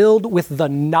filled with the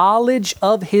knowledge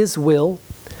of His will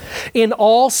in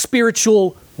all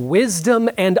spiritual wisdom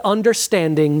and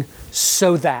understanding,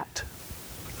 so that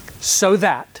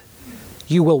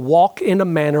you will walk in a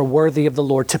manner worthy of the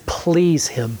Lord, to please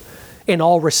Him in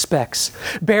all respects,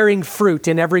 bearing fruit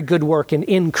in every good work and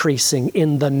increasing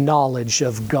in the knowledge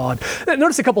of God.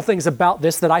 Notice a couple things about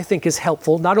this that I think is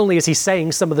helpful. Not only is he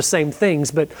saying some of the same things,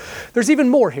 but there's even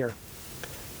more here.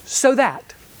 So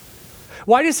that.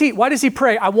 Why does he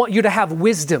pray, I want you to have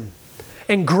wisdom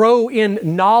and grow in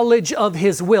knowledge of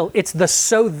His will? It's the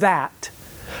so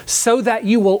that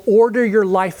you will order your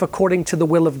life according to the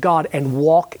will of God and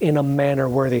walk in a manner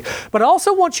worthy. But I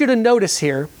also want you to notice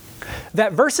here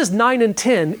that verses 9 and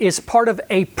 10 is part of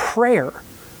a prayer.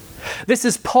 This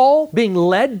is Paul being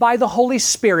led by the Holy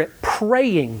Spirit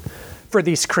praying for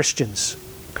these Christians.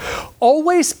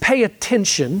 Always pay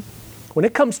attention when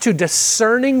it comes to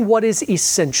discerning what is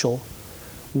essential,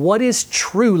 what is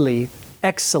truly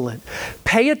excellent.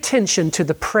 Pay attention to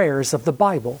the prayers of the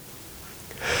Bible.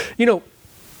 You know,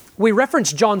 we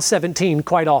reference John 17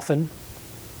 quite often.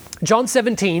 John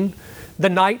 17, the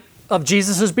night of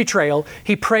Jesus' betrayal,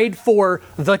 he prayed for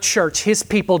the church, his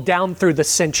people down through the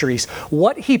centuries.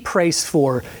 What he prays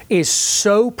for is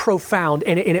so profound,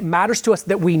 and it matters to us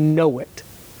that we know it.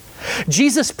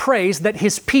 Jesus prays that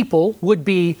his people would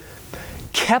be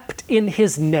kept in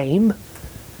his name,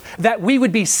 that we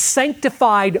would be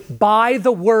sanctified by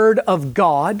the word of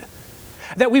God,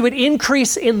 that we would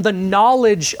increase in the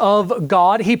knowledge of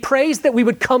God. He prays that we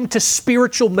would come to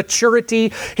spiritual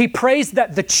maturity. He prays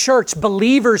that the church,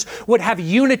 believers, would have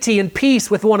unity and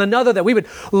peace with one another, that we would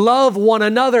love one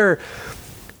another.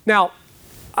 Now,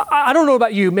 I don't know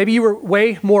about you. Maybe you were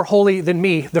way more holy than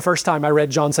me the first time I read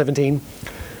John 17.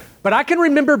 But I can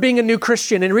remember being a new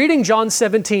Christian and reading John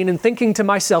 17 and thinking to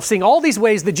myself, seeing all these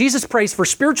ways that Jesus prays for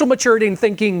spiritual maturity and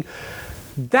thinking,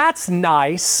 that's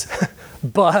nice,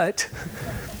 but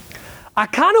I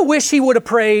kind of wish he would have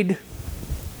prayed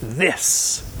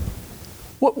this.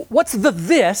 What's the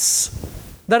this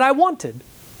that I wanted?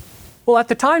 Well, at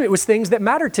the time, it was things that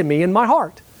mattered to me in my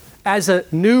heart. As a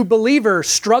new believer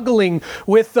struggling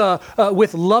with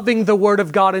loving the Word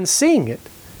of God and seeing it.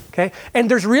 Okay? And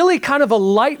there's really kind of a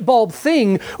light bulb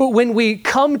thing when we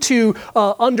come to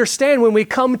understand, when we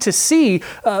come to see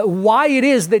why it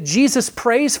is that Jesus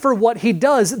prays for what he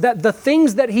does, that the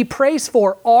things that he prays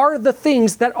for are the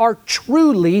things that are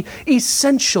truly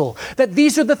essential, that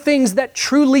these are the things that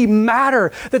truly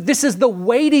matter, that this is the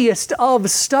weightiest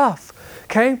of stuff.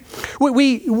 Okay?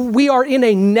 We are in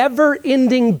a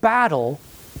never-ending battle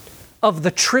of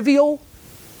the trivial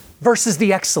versus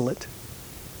the excellent.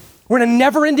 We're in a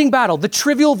never-ending battle, the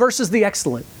trivial versus the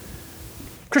excellent.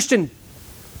 Christian,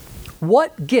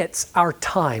 what gets our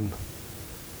time?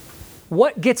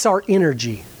 What gets our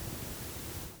energy?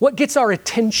 What gets our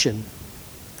attention?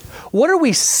 What are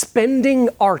we spending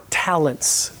our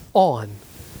talents on?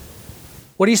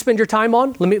 What do you spend your time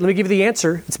on? Let me give you the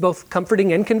answer. It's both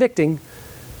comforting and convicting.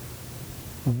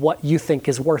 What you think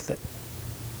is worth it.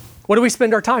 What do we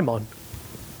spend our time on?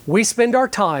 We spend our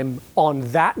time on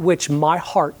that which my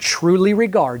heart truly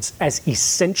regards as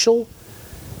essential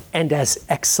and as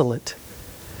excellent.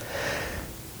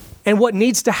 And what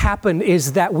needs to happen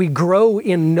is that we grow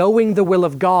in knowing the will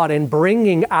of God and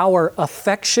bringing our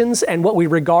affections and what we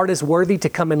regard as worthy to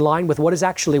come in line with what is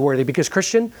actually worthy. Because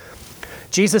Christian,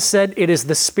 Jesus said, it is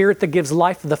the Spirit that gives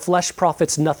life, the flesh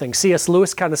profits nothing. C.S.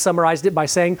 Lewis kind of summarized it by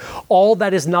saying, all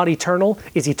that is not eternal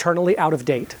is eternally out of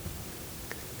date.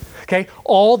 Okay?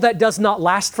 All that does not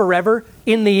last forever,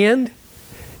 in the end,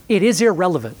 it is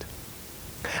irrelevant.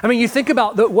 I mean, you think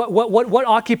about what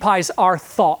occupies our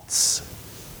thoughts.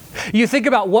 You think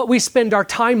about what we spend our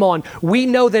time on. We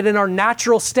know that in our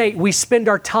natural state, we spend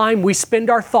our time, we spend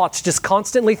our thoughts just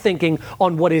constantly thinking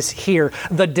on what is here,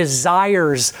 the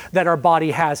desires that our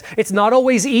body has. It's not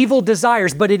always evil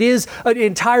desires, but it is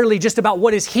entirely just about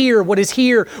what is here, what is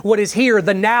here, what is here,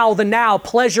 the now,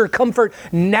 pleasure, comfort,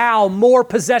 now, more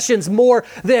possessions, more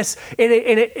this. And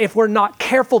if we're not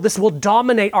careful, this will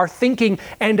dominate our thinking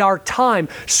and our time.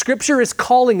 Scripture is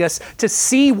calling us to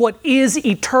see what is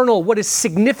eternal, what is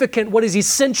significant, what is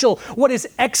essential, what is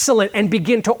excellent, and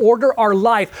begin to order our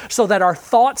life so that our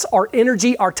thoughts, our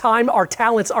energy, our time, our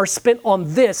talents are spent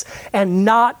on this and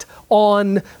not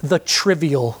on the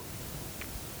trivial.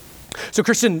 So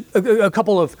Christian,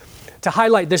 to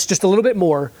highlight this just a little bit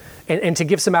more and to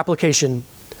give some application,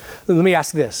 let me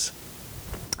ask this.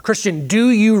 Christian,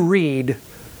 do you read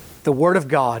the Word of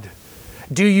God?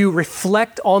 Do you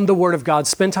reflect on the Word of God,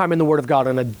 spend time in the Word of God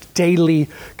on a daily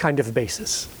kind of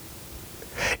basis?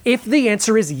 If the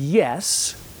answer is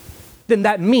yes, then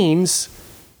that means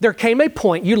there came a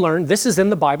point you learned this is in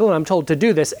the Bible and I'm told to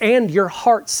do this, and your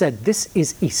heart said this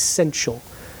is essential.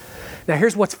 Now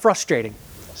here's what's frustrating.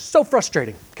 So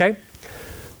frustrating, okay?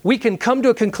 We can come to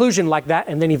a conclusion like that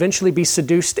and then eventually be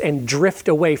seduced and drift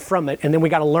away from it, and then we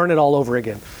got to learn it all over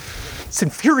again. It's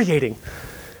infuriating.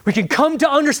 We can come to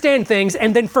understand things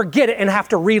and then forget it and have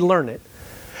to relearn it.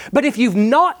 But if you've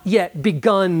not yet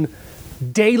begun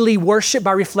daily worship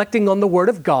by reflecting on the Word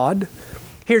of God,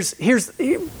 here's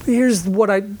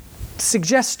what I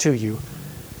suggest to you.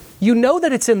 You know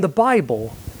that it's in the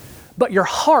Bible, but your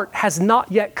heart has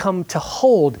not yet come to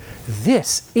hold,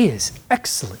 this is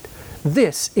excellent.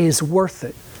 This is worth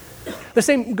it. The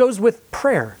same goes with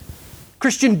prayer.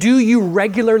 Christian, do you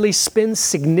regularly spend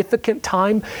significant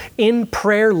time in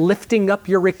prayer lifting up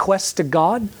your requests to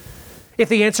God? If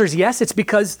the answer is yes, it's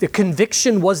because the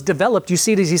conviction was developed. You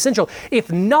see it as essential.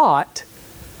 If not,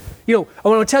 I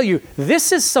want to tell you,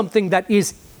 this is something that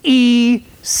is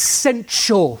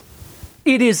essential.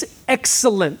 It is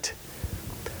excellent.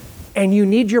 And you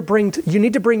need to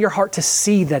bring your heart to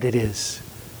see that it is.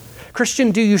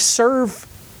 Christian, do you serve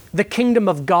the kingdom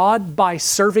of God by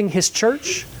serving His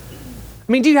church?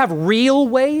 I mean, do you have real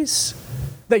ways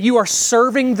that you are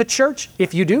serving the church?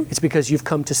 If you do, it's because you've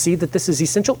come to see that this is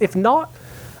essential. If not,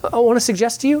 I want to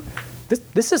suggest to you,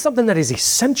 this is something that is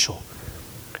essential.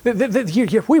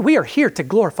 We are here to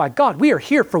glorify God. We are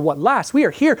here for what lasts. We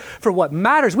are here for what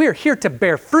matters. We are here to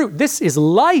bear fruit. This is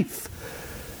life.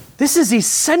 This is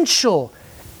essential.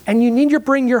 And you need to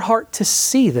bring your heart to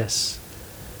see this.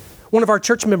 One of our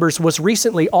church members was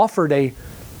recently offered a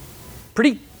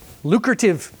pretty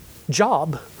lucrative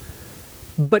job,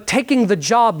 but taking the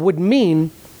job would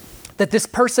mean that this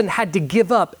person had to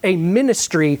give up a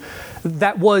ministry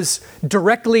that was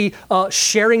directly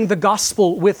sharing the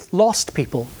gospel with lost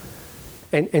people.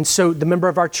 And so the member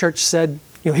of our church said,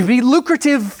 it would be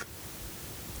lucrative.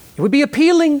 It would be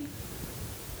appealing.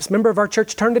 This member of our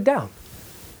church turned it down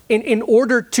in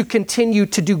order to continue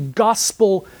to do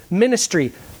gospel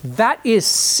ministry. That is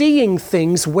seeing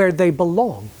things where they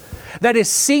belong. That is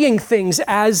seeing things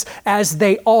as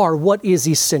they are, what is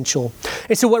essential.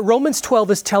 And so what Romans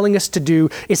 12 is telling us to do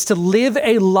is to live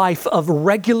a life of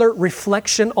regular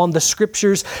reflection on the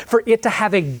Scriptures, for it to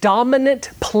have a dominant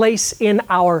place in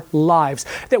our lives,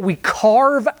 that we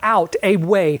carve out a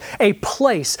way, a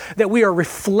place that we are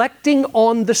reflecting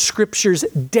on the Scriptures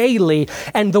daily,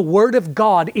 and the Word of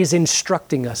God is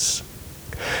instructing us.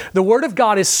 The Word of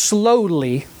God is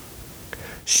slowly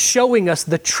showing us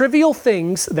the trivial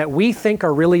things that we think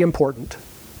are really important.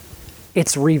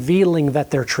 It's revealing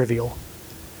that they're trivial.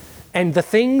 And the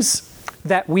things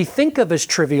that we think of as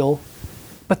trivial,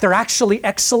 but they're actually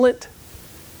excellent,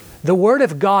 the Word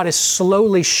of God is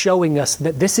slowly showing us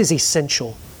that this is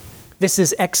essential. This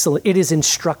is excellent. It is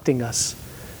instructing us.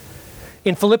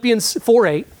 In Philippians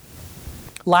 4:8,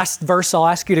 last verse I'll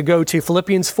ask you to go to,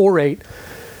 Philippians 4:8,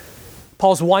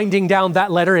 Paul's winding down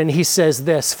that letter and he says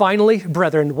this, "Finally,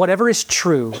 brethren, whatever is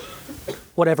true,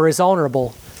 whatever is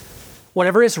honorable,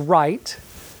 whatever is right,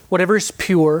 whatever is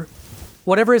pure,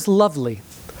 whatever is lovely,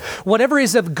 whatever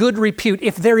is of good repute,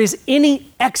 if there is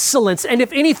any excellence and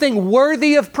if anything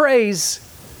worthy of praise,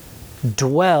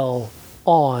 dwell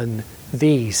on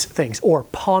these things," or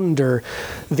ponder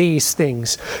these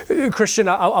things. Christian,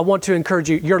 I want to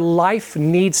encourage you, your life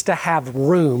needs to have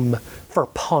room for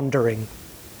pondering.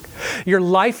 Your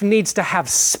life needs to have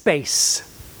space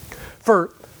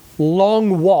for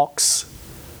long walks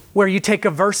where you take a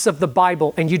verse of the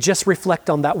Bible and you just reflect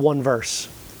on that one verse.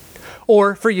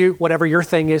 Or for you, whatever your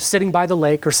thing is, sitting by the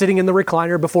lake or sitting in the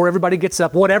recliner before everybody gets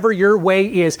up, whatever your way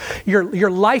is, your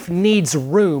life needs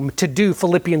room to do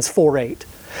Philippians 4:8.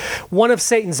 One of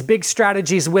Satan's big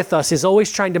strategies with us is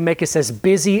always trying to make us as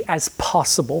busy as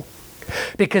possible,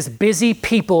 because busy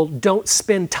people don't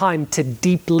spend time to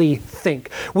deeply think.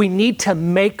 We need to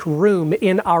make room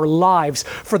in our lives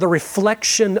for the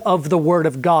reflection of the Word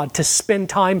of God, to spend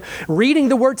time reading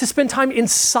the Word, to spend time in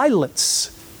silence,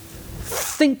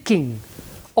 thinking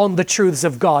on the truths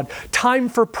of God, time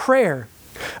for prayer,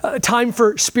 time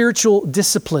for spiritual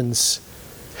disciplines.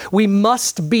 We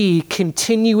must be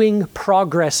continuing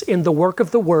progress in the work of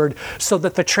the Word so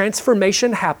that the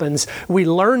transformation happens, we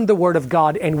learn the Word of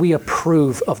God, and we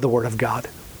approve of the Word of God.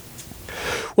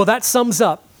 Well, that sums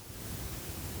up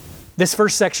this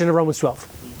first section of Romans 12.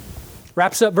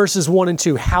 Wraps up verses 1 and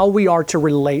 2, how we are to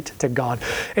relate to God.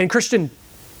 And Christian,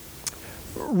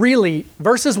 really,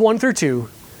 verses 1 through 2,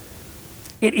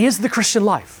 it is the Christian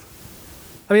life.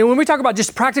 I mean, when we talk about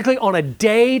just practically on a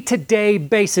day-to-day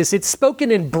basis, it's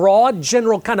spoken in broad,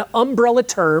 general, kind of umbrella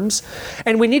terms,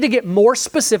 and we need to get more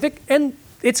specific, and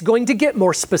it's going to get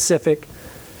more specific.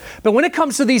 But when it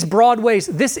comes to these broad ways,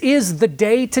 this is the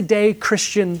day-to-day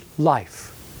Christian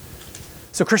life.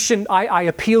 So Christian, I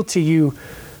appeal to you,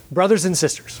 brothers and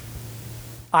sisters,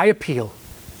 I appeal,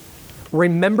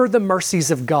 remember the mercies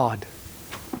of God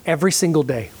every single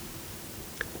day.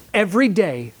 Every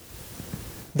day,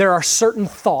 there are certain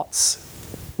thoughts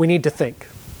we need to think.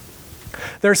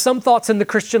 There are some thoughts in the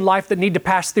Christian life that need to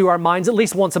pass through our minds at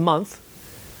least once a month.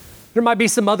 There might be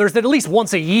some others that at least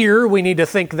once a year we need to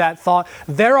think that thought.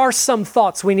 There are some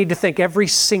thoughts we need to think every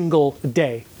single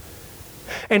day.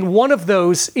 And one of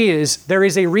those is, there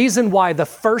is a reason why the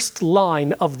first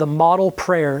line of the model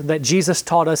prayer that Jesus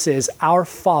taught us is, "Our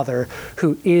Father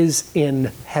who is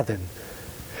in heaven."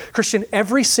 Christian,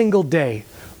 every single day,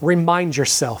 remind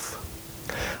yourself,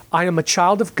 I am a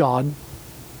child of God.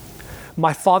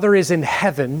 My Father is in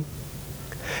heaven,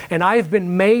 and I have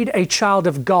been made a child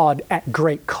of God at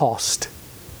great cost.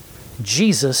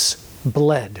 Jesus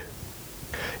bled.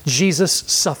 Jesus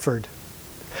suffered.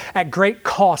 At great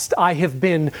cost, I have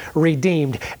been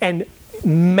redeemed. And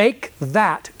make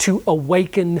that to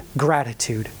awaken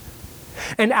gratitude.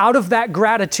 And out of that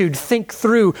gratitude, think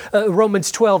through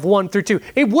Romans 12, 1 through 2.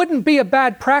 It wouldn't be a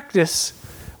bad practice.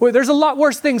 Well, there's a lot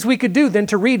worse things we could do than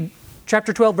to read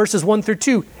chapter 12, verses 1 through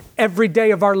 2 every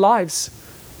day of our lives.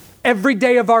 Every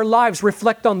day of our lives,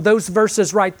 reflect on those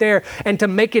verses right there, and to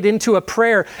make it into a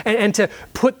prayer and to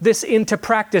put this into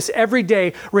practice every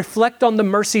day. Reflect on the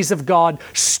mercies of God,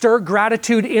 stir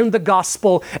gratitude in the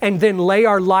gospel, and then lay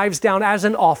our lives down as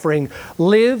an offering.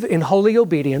 Live in holy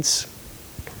obedience.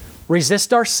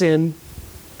 Resist our sin.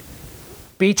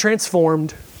 Be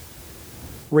transformed.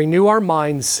 Renew our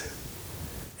minds.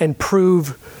 And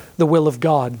prove the will of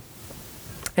God.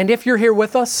 And if you're here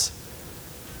with us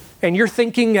and you're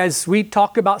thinking as we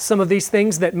talk about some of these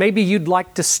things that maybe you'd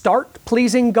like to start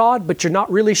pleasing God, but you're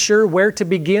not really sure where to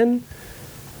begin,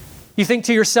 you think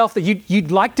to yourself that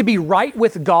you'd like to be right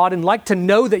with God and like to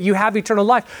know that you have eternal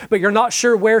life, but you're not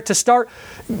sure where to start.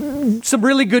 Some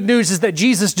really good news is that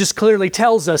Jesus just clearly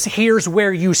tells us, here's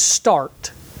where you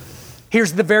start.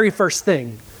 Here's the very first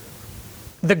thing.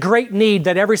 The great need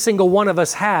that every single one of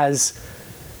us has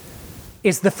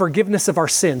is the forgiveness of our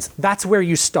sins. That's where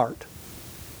you start.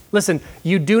 Listen,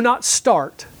 you do not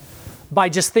start by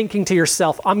just thinking to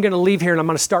yourself, I'm going to leave here and I'm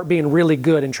going to start being really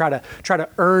good and try to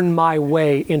earn my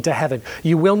way into heaven.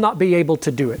 You will not be able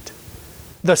to do it.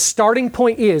 The starting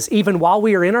point is, even while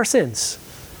we are in our sins,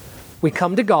 we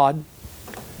come to God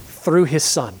through His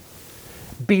Son.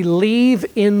 Believe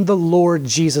in the Lord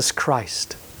Jesus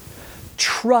Christ.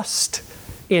 Trust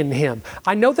in Him.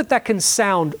 I know that can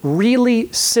sound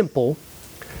really simple.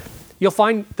 You'll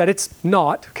find that it's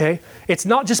not, okay? It's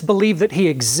not just believe that He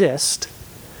exists.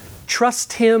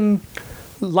 Trust Him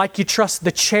like you trust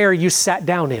the chair you sat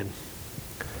down in.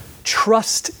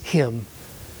 Trust Him.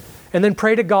 And then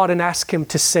pray to God and ask Him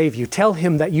to save you. Tell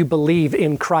Him that you believe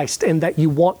in Christ and that you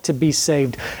want to be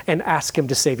saved, and ask Him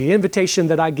to save you. The invitation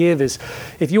that I give is,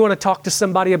 if you want to talk to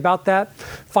somebody about that,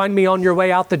 find me on your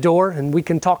way out the door and we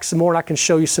can talk some more and I can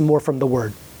show you some more from the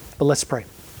Word. But let's pray.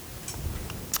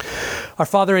 Our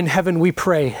Father in heaven, we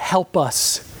pray, help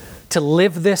us to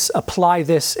live this, apply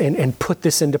this, and put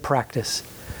this into practice.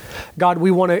 God,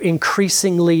 we want to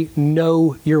increasingly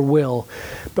know your will,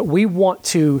 but we want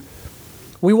to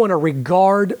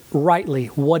regard rightly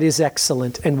what is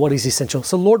excellent and what is essential.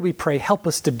 So Lord, we pray, help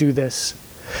us to do this.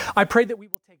 I pray that we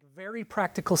will take very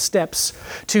practical steps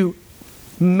to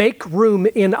make room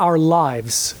in our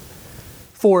lives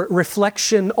for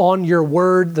reflection on your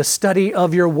word, the study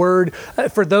of your word.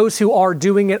 For those who are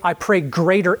doing it, I pray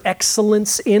greater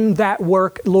excellence in that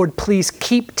work. Lord, please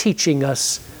keep teaching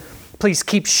us. Please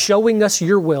keep showing us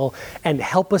your will and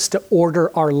help us to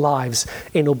order our lives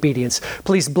in obedience.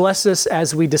 Please bless us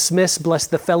as we dismiss. Bless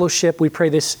the fellowship. We pray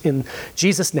this in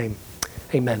Jesus' name.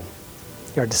 Amen.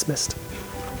 You are dismissed.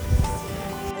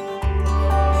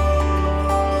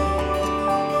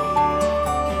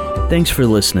 Thanks for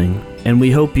listening, and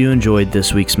we hope you enjoyed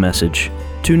this week's message.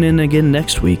 Tune in again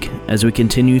next week as we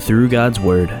continue through God's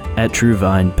Word at True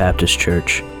Vine Baptist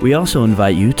Church. We also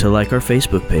invite you to like our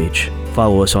Facebook page,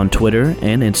 follow us on Twitter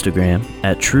and Instagram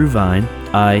at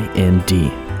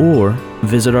TrueVineIND, or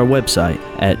visit our website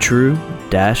at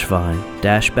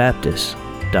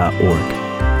true-vine-baptist.org.